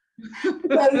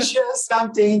 Let me share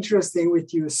something interesting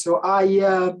with you. So I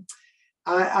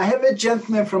have a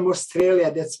gentleman from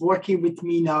Australia that's working with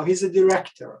me now. He's a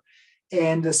director.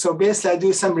 And so basically I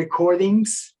do some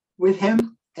recordings with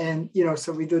him. And,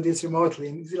 so we do this remotely,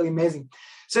 and it's really amazing.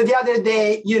 So the other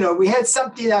day, we had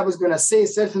something I was going to say,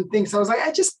 certain things. I was like,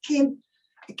 I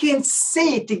can't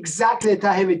say it exactly that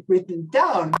I have it written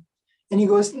down. And he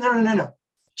goes, no.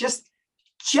 Just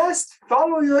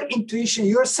follow your intuition.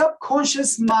 Your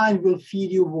subconscious mind will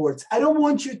feed you words. I don't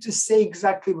want you to say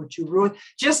exactly what you wrote.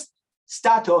 Just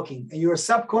start talking, and your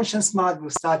subconscious mind will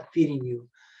start feeding you,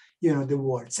 the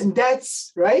words. And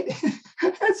that's right.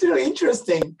 That's really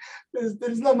interesting.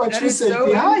 There's not much research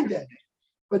behind that,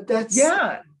 but that's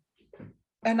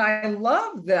And I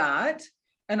love that.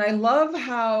 And I love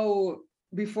how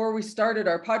before we started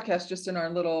our podcast, just in our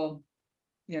little,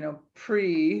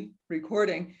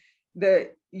 pre-recording,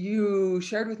 that you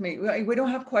shared with me, we don't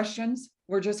have questions.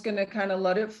 We're just going to kind of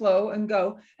let it flow and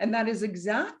go. And that is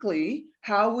exactly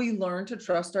how we learn to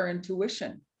trust our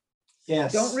intuition.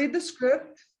 Yes. Don't read the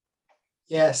script.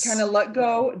 Yes. Kind of let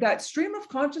go. That stream of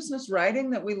consciousness writing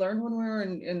that we learned when we were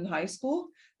in high school,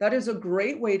 that is a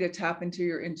great way to tap into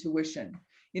your intuition.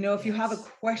 If you have a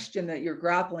question that you're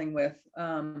grappling with,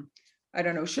 I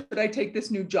don't know, should I take this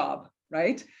new job,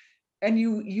 right? And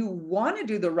you want to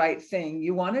do the right thing.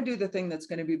 You want to do the thing that's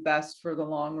going to be best for the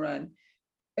long run.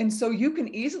 And so you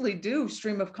can easily do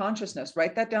stream of consciousness.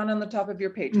 Write that down on the top of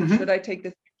your page. Mhm. Should I take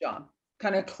this job?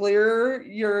 Kind of clear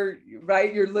your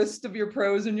list of your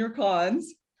pros and your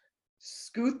cons.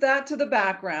 Scoot that to the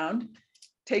background.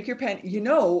 Take your pen. You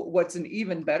know what's an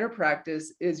even better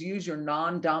practice is use your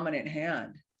non-dominant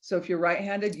hand. So if you're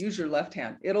right-handed, use your left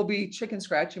hand. It'll be chicken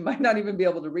scratch. You might not even be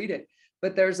able to read it,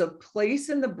 but there's a place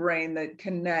in the brain that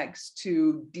connects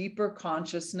to deeper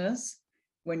consciousness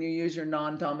when you use your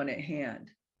non-dominant hand.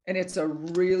 And it's a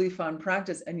really fun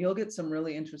practice, and you'll get some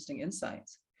really interesting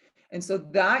insights. And so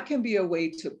that can be a way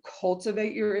to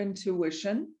cultivate your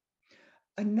intuition.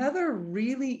 Another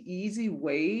really easy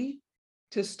way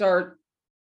to start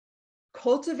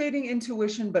cultivating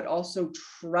intuition, but also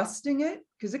trusting it,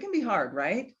 because it can be hard,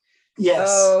 right? Yes.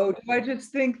 Oh, do I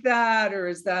just think that, or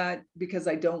is that because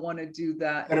I don't want to do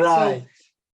that? Right. So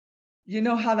you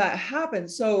know how that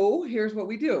happens. So here's what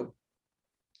we do.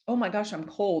 Oh my gosh, I'm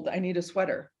cold. I need a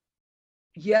sweater.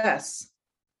 Yes,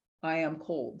 I am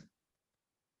cold.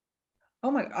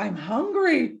 Oh my, I'm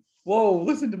hungry. Whoa,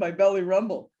 listen to my belly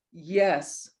rumble.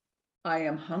 Yes, I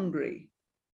am hungry.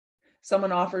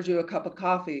 Someone offers you a cup of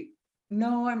coffee.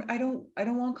 No, I don't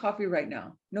want coffee right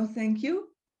now. No, thank you.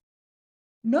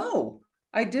 No,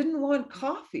 I didn't want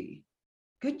coffee.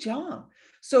 Good job.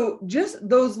 So just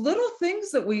those little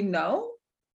things that we know,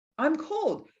 I'm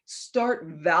cold. Start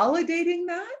validating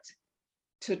that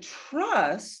to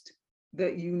trust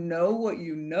that you know what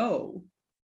you know.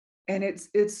 And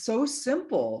it's so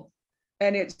simple,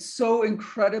 and it's so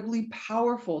incredibly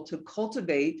powerful to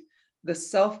cultivate the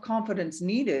self-confidence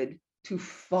needed to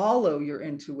follow your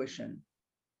intuition.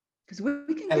 Because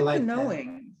we can I get like the that.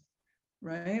 knowing,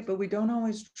 right? But we don't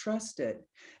always trust it.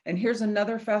 And here's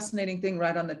another fascinating thing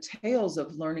right on the tails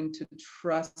of learning to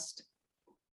trust.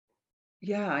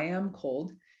 Yeah, I am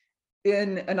cold.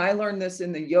 And I learned this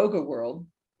in the yoga world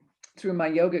through my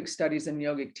yogic studies and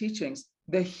yogic teachings.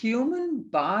 The human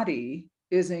body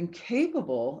is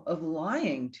incapable of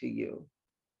lying to you.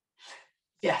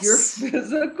 Yes. Your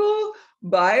physical,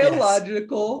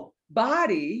 biological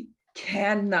body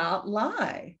cannot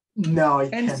lie. No,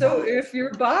 it And cannot. so if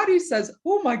your body says,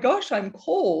 oh my gosh, I'm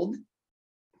cold,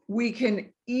 we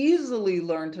can easily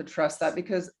learn to trust that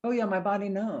because, oh yeah, my body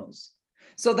knows.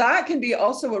 So that can be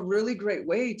also a really great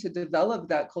way to develop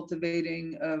that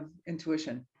cultivating of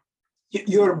intuition.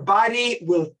 Your body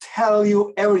will tell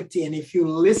you everything. And if you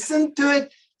listen to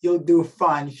it, you'll do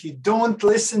fine. If you don't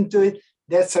listen to it,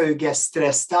 that's how you get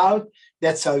stressed out.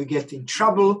 That's how you get in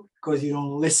trouble, because you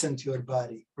don't listen to your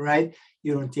body, right?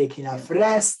 You don't take enough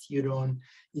rest. You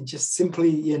just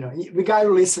simply, we got to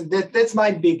listen. That's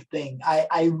my big thing.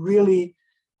 I really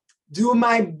do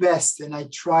my best, and I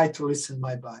try to listen to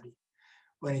my body.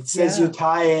 When it says you're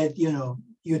tired,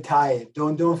 you're tired.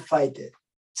 Don't fight it.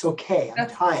 It's okay. I'm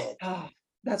tired.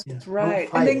 That's right.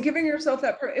 And then giving yourself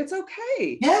that, it's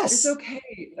okay. Yes. It's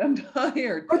okay. I'm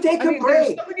tired. Or take a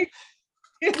break.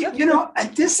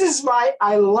 This is why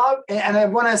I love, and I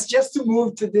want us just to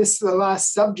move to this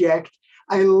last subject.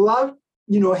 I love,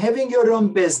 having your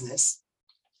own business.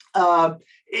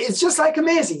 It's just like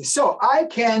amazing. So I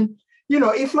can,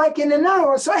 if like in an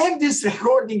hour, so I have this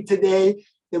recording today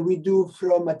that we do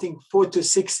from, I think, 4 to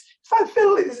 6. If I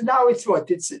feel now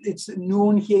it's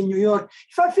noon here in New York.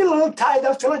 If I feel a little tired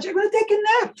after lunch, I'm going to take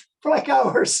a nap for like an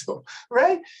hour or so,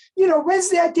 right?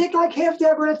 Wednesday I take like half day.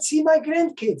 I'm going to see my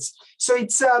grandkids. So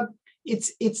it's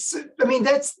I mean,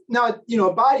 that's not,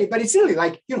 body, but it's really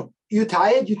like, you're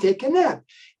tired, you take a nap.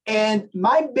 And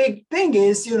my big thing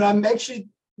is, I'm actually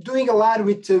doing a lot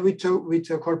with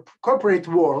the corporate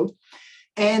world.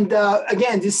 And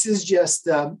again, this is just,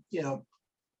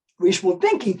 wishful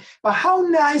thinking, but how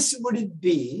nice would it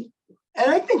be?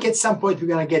 And I think at some point we're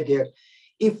going to get there.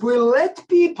 If we let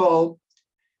people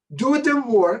do the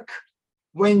work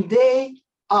when they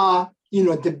are,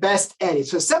 the best at it.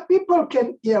 So some people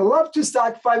can, love to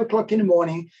start 5 o'clock in the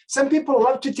morning. Some people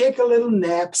love to take a little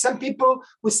nap. Some people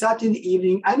will start in the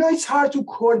evening. I know it's hard to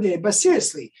coordinate, but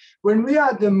seriously, when we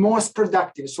are the most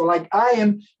productive, so like I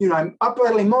am, I'm up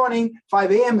early morning,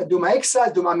 5 a.m., I do my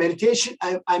exercise, do my meditation,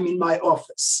 I'm in my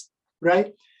office.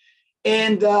 Right.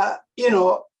 And,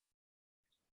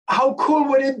 how cool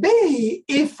would it be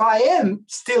if I am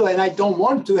still, and I don't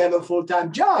want to have a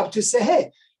full-time job, to say,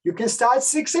 hey, you can start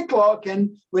 6 o'clock,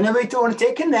 and whenever you want to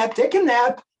take a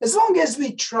nap, as long as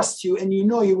we trust you and you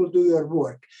will do your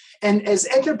work. And as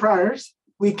entrepreneurs,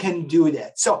 we can do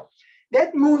that. So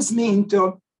that moves me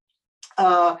into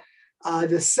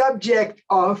the subject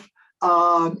of,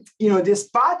 this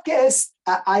podcast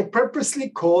I purposely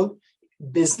called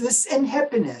Business and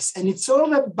Happiness. And it's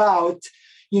all about,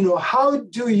 how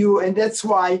do you, and that's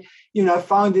why, I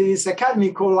founded this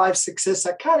academy called Life Success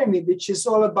Academy, which is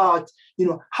all about,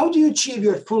 how do you achieve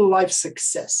your full life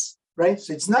success, right?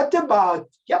 So it's not about,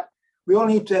 we all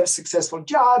need to have a successful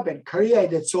job and career,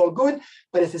 that's all good.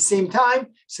 But at the same time,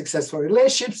 successful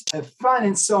relationships, have fun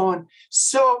and so on.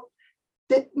 So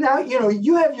that now,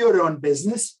 you have your own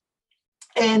business.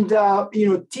 And,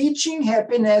 teaching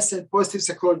happiness and positive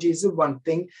psychology is one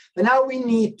thing. But now we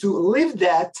need to live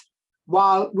that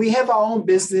while we have our own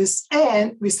business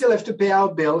and we still have to pay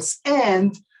our bills.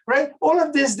 And, right, all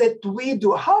of this that we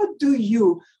do,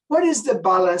 what is the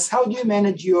balance? How do you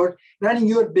manage running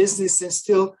your business and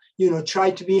still, try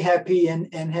to be happy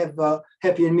and have a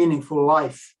happy and meaningful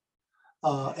life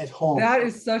at home? That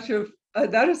is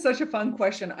such a fun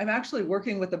question. I'm actually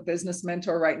working with a business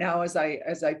mentor right now as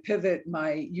I pivot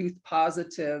my youth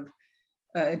positive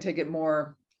and take it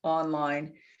more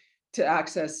online to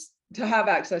have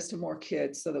access to more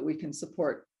kids so that we can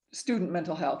support student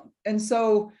mental health. And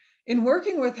so in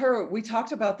working with her, we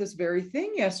talked about this very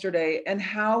thing yesterday and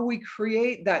how we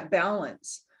create that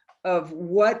balance of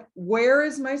where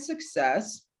is my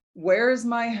success, where is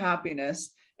my happiness,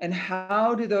 and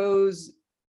how do those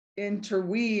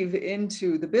interweave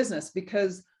into the business?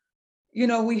 Because,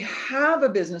 we have a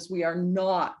business, we are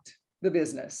not the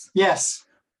business. Yes.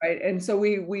 Right. And so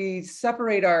we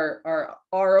separate our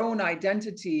own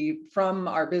identity from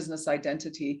our business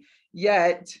identity,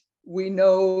 yet we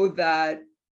know that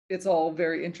it's all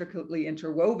very intricately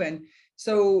interwoven.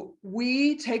 So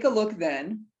we take a look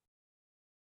then,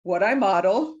 what I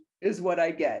model is what I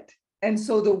get. And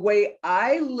so the way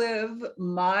I live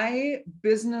my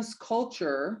business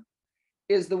culture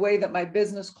is the way that my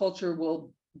business culture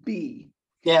will be.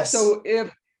 Yes. So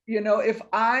if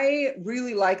I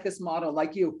really like this model,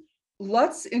 like you,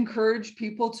 let's encourage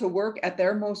people to work at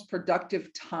their most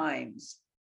productive times.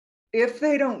 If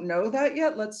they don't know that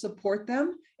yet, let's support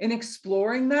them in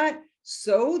exploring that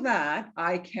so that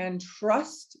I can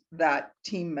trust that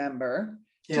team member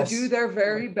to do their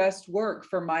very best work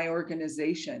for my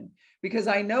organization. Because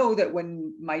I know that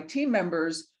when my team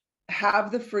members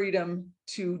have the freedom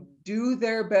to do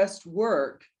their best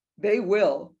work, they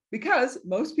will, because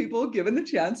most people, given the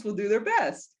chance, will do their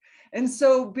best. And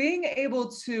so being able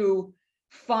to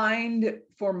find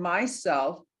for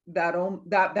myself that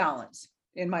balance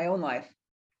in my own life,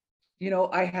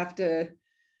 I have to,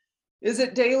 is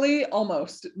it daily?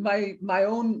 Almost. My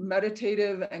own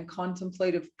meditative and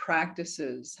contemplative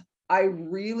practices, I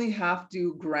really have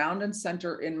to ground and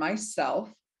center in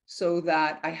myself so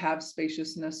that I have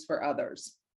spaciousness for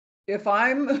others. If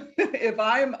I'm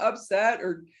upset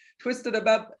or twisted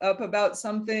up about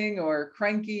something or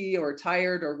cranky or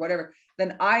tired or whatever,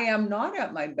 then I am not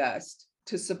at my best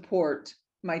to support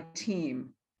my team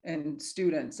and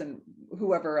students and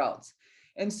whoever else.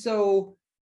 And so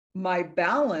my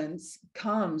balance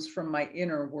comes from my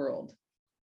inner world.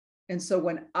 And so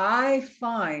when I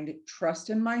find trust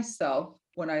in myself,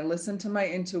 when I listen to my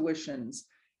intuitions,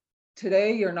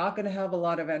 today you're not going to have a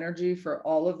lot of energy for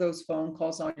all of those phone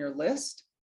calls on your list.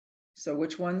 So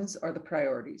which ones are the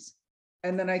priorities?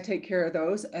 And then I take care of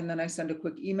those. And then I send a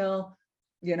quick email,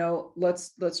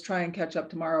 let's try and catch up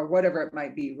tomorrow, or whatever it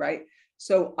might be, right?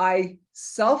 So I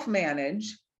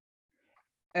self-manage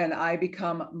and I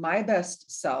become my best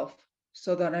self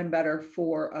so that I'm better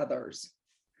for others.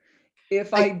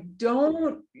 If I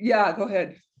don't, go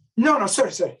ahead. No,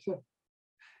 sorry.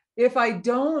 If I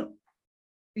don't,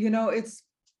 it's,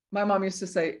 my mom used to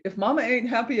say, if mama ain't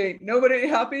happy, ain't nobody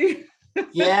happy.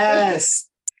 Yes.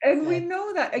 And we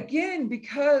know that again,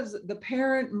 because the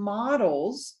parent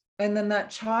models and then that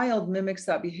child mimics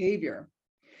that behavior.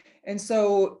 And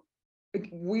so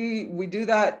we do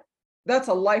that. That's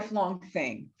a lifelong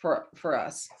thing for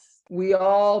us. We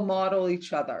all model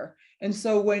each other. And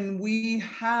so when we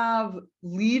have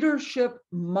leadership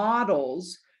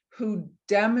models who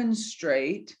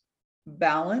demonstrate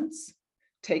balance,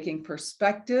 taking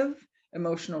perspective,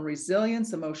 emotional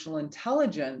resilience, emotional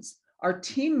intelligence, our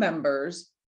team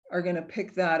members are going to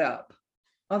pick that up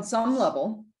on some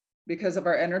level because of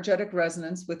our energetic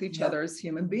resonance with each other as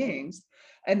human beings.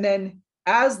 And then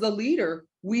as the leader,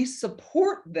 we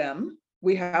support them.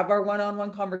 We have our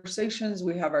one-on-one conversations.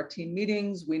 We have our team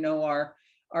meetings. We know our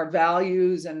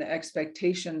values and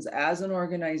expectations as an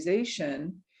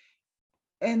organization.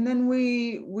 And then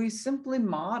we simply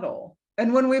model.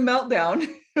 And when we melt down,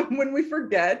 when we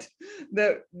forget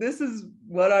that this is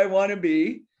what I want to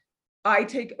be, I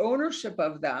take ownership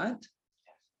of that.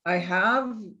 I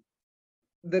have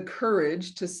the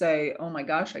courage to say, oh my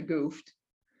gosh, I goofed.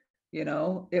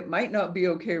 It might not be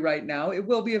okay right now. It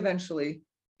will be eventually.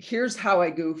 Here's how I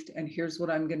goofed, and here's what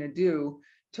I'm going to do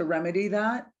to remedy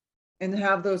that and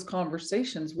have those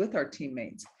conversations with our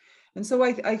teammates. And so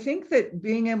I think that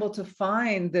being able to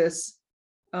find this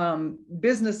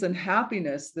business and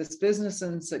happiness, this business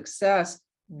and success,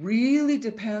 really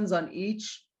depends on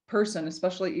each person,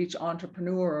 especially each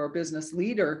entrepreneur or business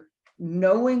leader,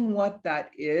 knowing what that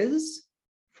is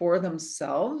for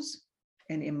themselves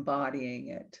and embodying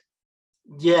it.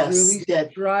 Yes, really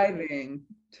that striving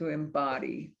to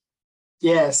embody.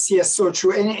 yes, so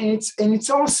true. And it's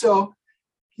also,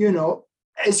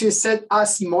 as you said,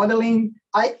 us modeling.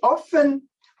 I often,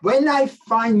 when I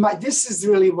find this is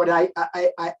really what I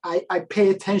pay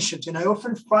attention to, and I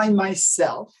often find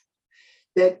myself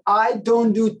that I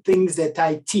don't do things that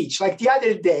I teach. Like the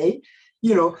other day,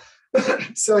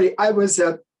 sorry, I was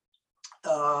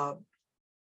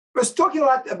talking a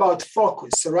lot about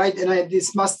focus, right? And I had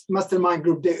this mastermind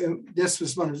group. This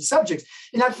was one of the subjects.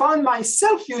 And I found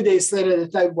myself a few days later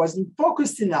that I wasn't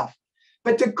focused enough.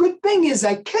 But the good thing is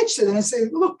I catch it and I say,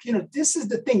 look, this is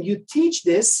the thing. You teach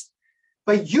this,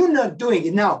 but you're not doing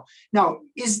it. Now,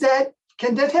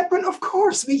 can that happen? Of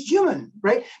course, we're human,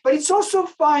 right? But it's also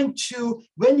fine to,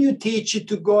 when you teach it,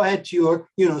 to go ahead to your,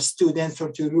 students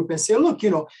or to your group and say, look,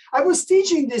 I was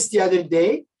teaching this the other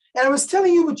day, and I was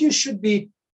telling you what you should be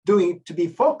doing to be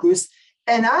focused.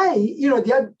 And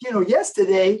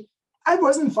yesterday, I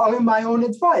wasn't following my own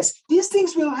advice. These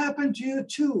things will happen to you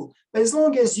too. But as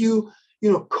long as you,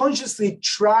 consciously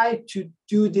try to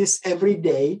do this every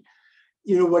day,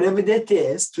 whatever that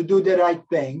is, to do the right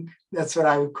thing. That's what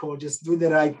I would call just do the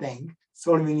right thing. That's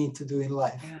all we need to do in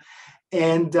life. Yeah.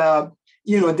 And,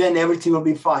 then everything will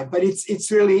be fine. But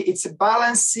it's a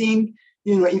balancing,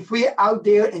 if we're out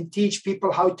there and teach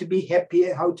people how to be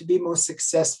happier, how to be more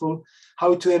successful,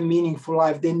 how to have a meaningful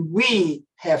life, then we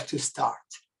have to start.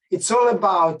 It's all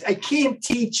about, I can't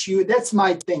teach you. That's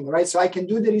my thing, right? So I can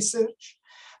do the research.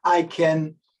 I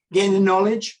can gain the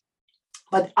knowledge.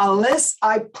 But unless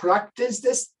I practice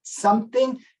this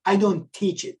something, I don't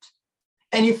teach it.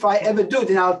 And if I ever do,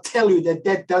 then I'll tell you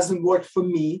that doesn't work for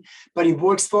me, but it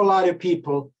works for a lot of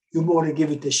people. You want to give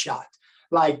it a shot.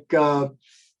 Like, certain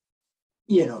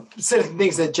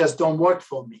things that just don't work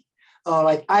for me.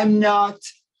 Like I'm not,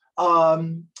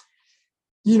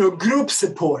 group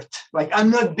support. Like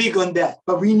I'm not big on that,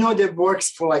 but we know that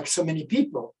works for like so many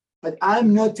people. But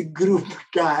I'm not a group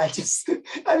guy.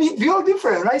 We're all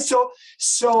different, right?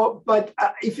 But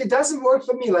if it doesn't work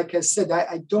for me, like I said,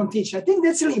 I don't teach. I think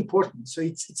that's really important. So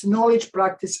it's knowledge,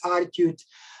 practice, attitude,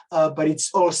 but it's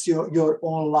also your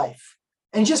own life.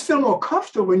 And just feel more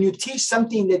comfortable when you teach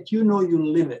something that you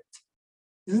live it.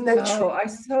 Isn't that true?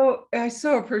 I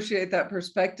so appreciate that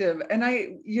perspective. And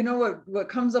what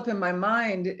comes up in my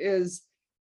mind is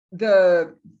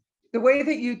the way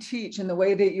that you teach and the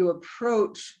way that you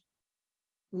approach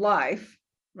life,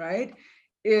 right,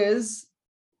 is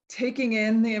taking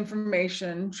in the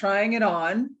information, trying it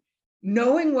on,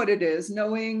 knowing what it is,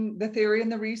 knowing the theory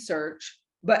and the research,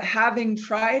 but having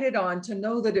tried it on to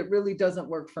know that it really doesn't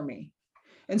work for me.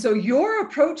 And so your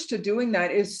approach to doing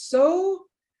that is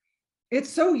it's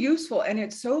so useful and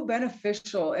it's so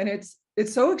beneficial. And it's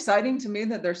so exciting to me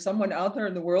that there's someone out there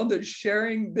in the world that's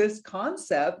sharing this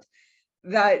concept,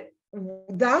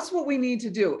 that's what we need to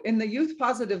do. In the Youth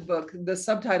Positive book, the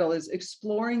subtitle is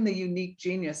Exploring the Unique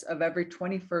Genius of Every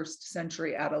 21st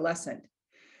Century Adolescent.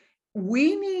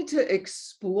 We need to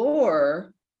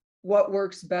explore what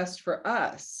works best for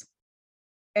us.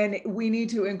 And we need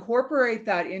to incorporate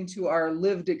that into our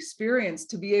lived experience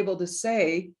to be able to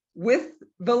say with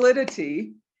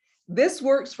validity, this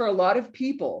works for a lot of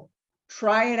people.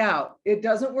 Try it out. It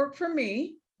doesn't work for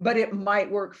me, but it might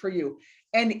work for you.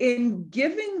 And in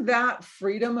giving that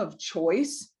freedom of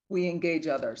choice, we engage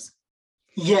others.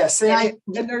 Yes. And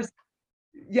there's,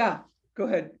 go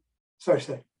ahead. Sorry.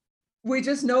 We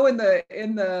just know in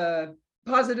the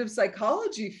positive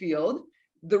psychology field,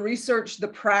 the research, the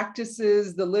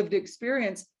practices, the lived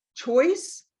experience,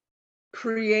 choice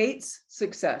creates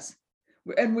success.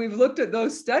 And we've looked at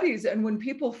those studies, and when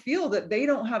people feel that they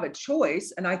don't have a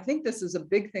choice, and I think this is a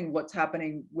big thing, what's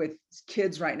happening with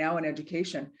kids right now in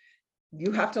education,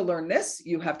 you have to learn this,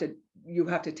 you have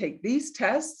to take these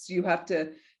tests, you have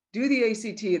to do the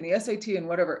ACT and the SAT and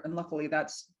whatever. And luckily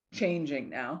that's changing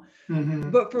now. Mm-hmm.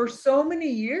 But for so many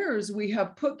years, we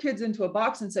have put kids into a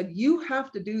box and said, you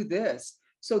have to do this.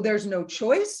 So there's no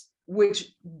choice,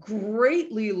 which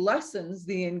greatly lessens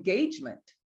the engagement.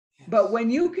 Yes. But when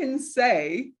you can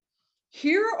say,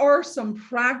 here are some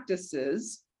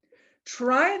practices,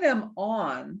 try them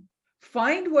on,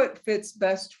 find what fits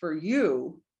best for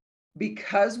you.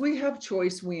 Because we have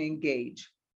choice, we engage.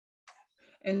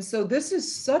 And so this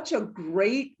is such a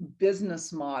great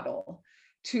business model.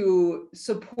 to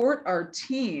support our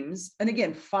teams. And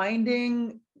again,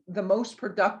 finding the most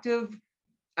productive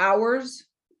hours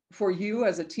for you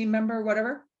as a team member,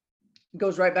 whatever,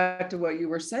 goes right back to what you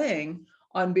were saying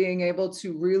on being able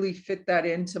to really fit that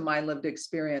into my lived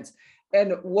experience.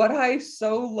 And what I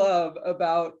so love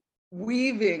about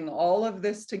weaving all of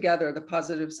this together, the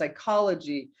positive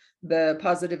psychology, the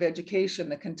positive education,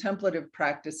 the contemplative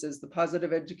practices,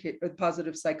 the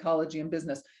positive psychology in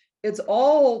business, it's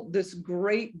all this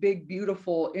great, big,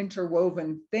 beautiful,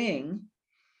 interwoven thing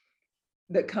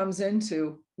that comes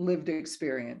into lived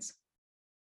experience.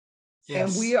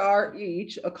 Yes. And we are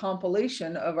each a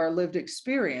compilation of our lived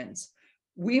experience.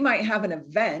 We might have an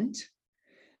event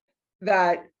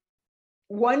that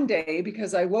one day,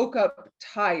 because I woke up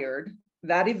tired,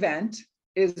 that event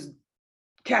is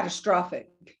catastrophic.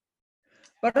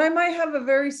 But I might have a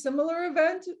very similar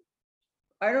event,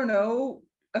 I don't know,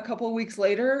 a couple of weeks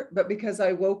later, but because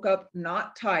I woke up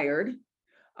not tired,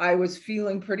 I was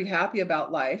feeling pretty happy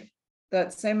about life.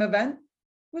 That same event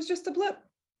was just a blip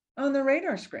on the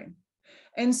radar screen.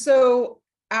 And so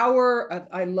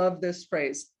I love this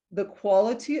phrase, the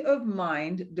quality of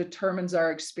mind determines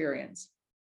our experience.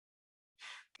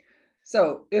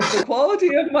 So if the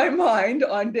quality of my mind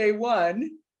on day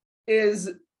one is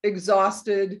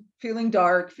exhausted, feeling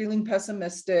dark, feeling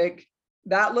pessimistic,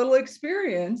 that little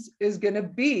experience is going to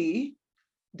be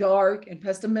dark and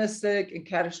pessimistic and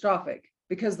catastrophic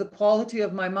because the quality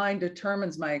of my mind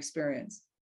determines my experience.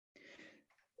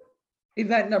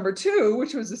 Event number 2,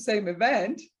 which was the same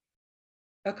event,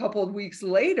 a couple of weeks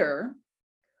later,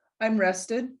 I'm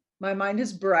rested, my mind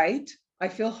is bright, I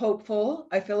feel hopeful,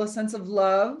 I feel a sense of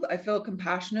love, I feel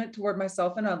compassionate toward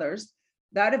myself and others.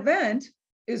 That event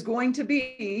is going to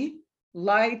be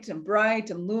light and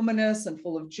bright and luminous and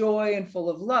full of joy and full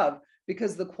of love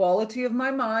because the quality of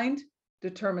my mind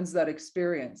determines that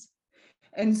experience.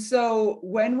 And so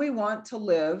when we want to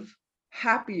live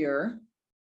happier,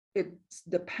 it's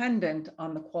dependent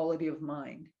on the quality of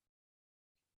mind.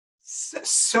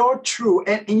 So true.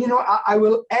 And I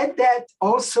will add that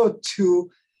also to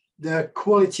the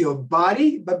quality of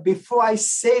body. But before I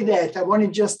say that, I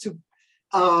wanted just to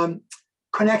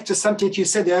connect to something that you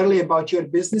said earlier about your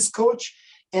business coach.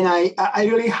 And I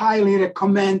really highly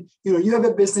recommend, you have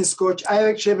a business coach. I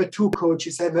actually have 2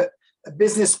 coaches. I have a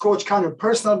business coach, kind of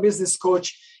personal business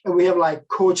coach, and we have like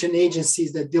coach and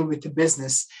agencies that deal with the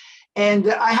business.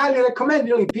 And I highly recommend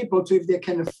really people to, if they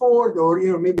can afford,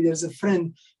 or maybe there's a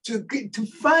friend, to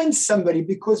find somebody,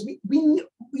 because we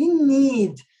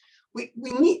need,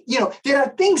 there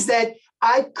are things that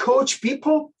I coach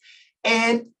people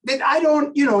and that I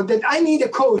don't, that I need a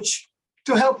coach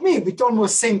to help me with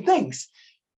almost same things,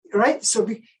 right? So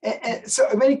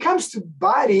when it comes to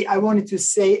body, I wanted to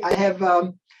say I have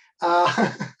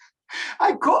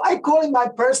I call him my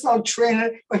personal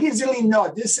trainer, but he's really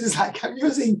not. This is like I'm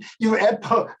using your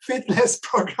Apple Fitness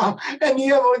program, and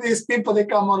you have all these people that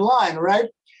come online, right?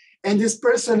 And this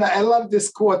person, I love this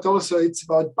quote also. It's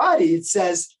about body. He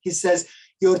says,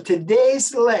 your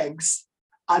today's legs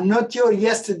are not your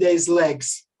yesterday's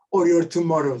legs or your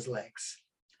tomorrow's legs,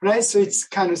 right? So it's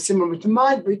kind of similar with the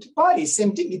mind, but with the body,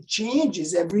 same thing. It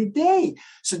changes every day.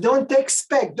 So don't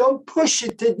push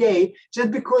it today just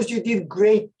because you did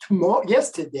great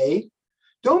yesterday.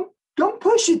 Don't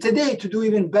push it today to do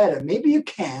even better. Maybe you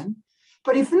can,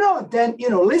 but if not, then,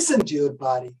 listen to your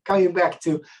body. Coming back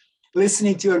to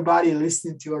listening to your body,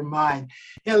 listening to your mind.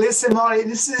 Yeah, listen, Molly,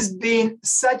 this has been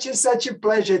such a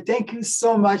pleasure. Thank you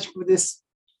so much for this,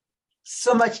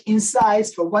 so much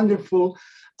insights, for wonderful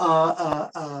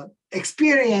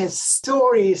experience,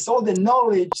 stories, all the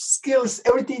knowledge, skills,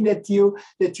 everything that you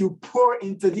pour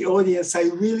into the audience. I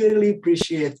really, really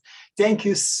appreciate. Thank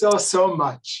you so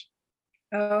much.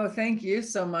 Oh, thank you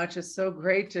so much. It's so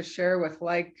great to share with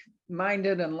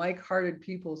like-minded and like-hearted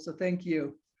people. So thank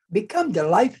you. Become the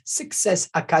Life Success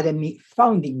Academy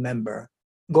founding member.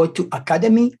 Go to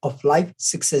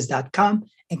academyoflifesuccess.com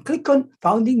and click on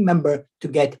founding member to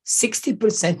get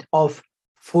 60% off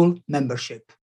full membership.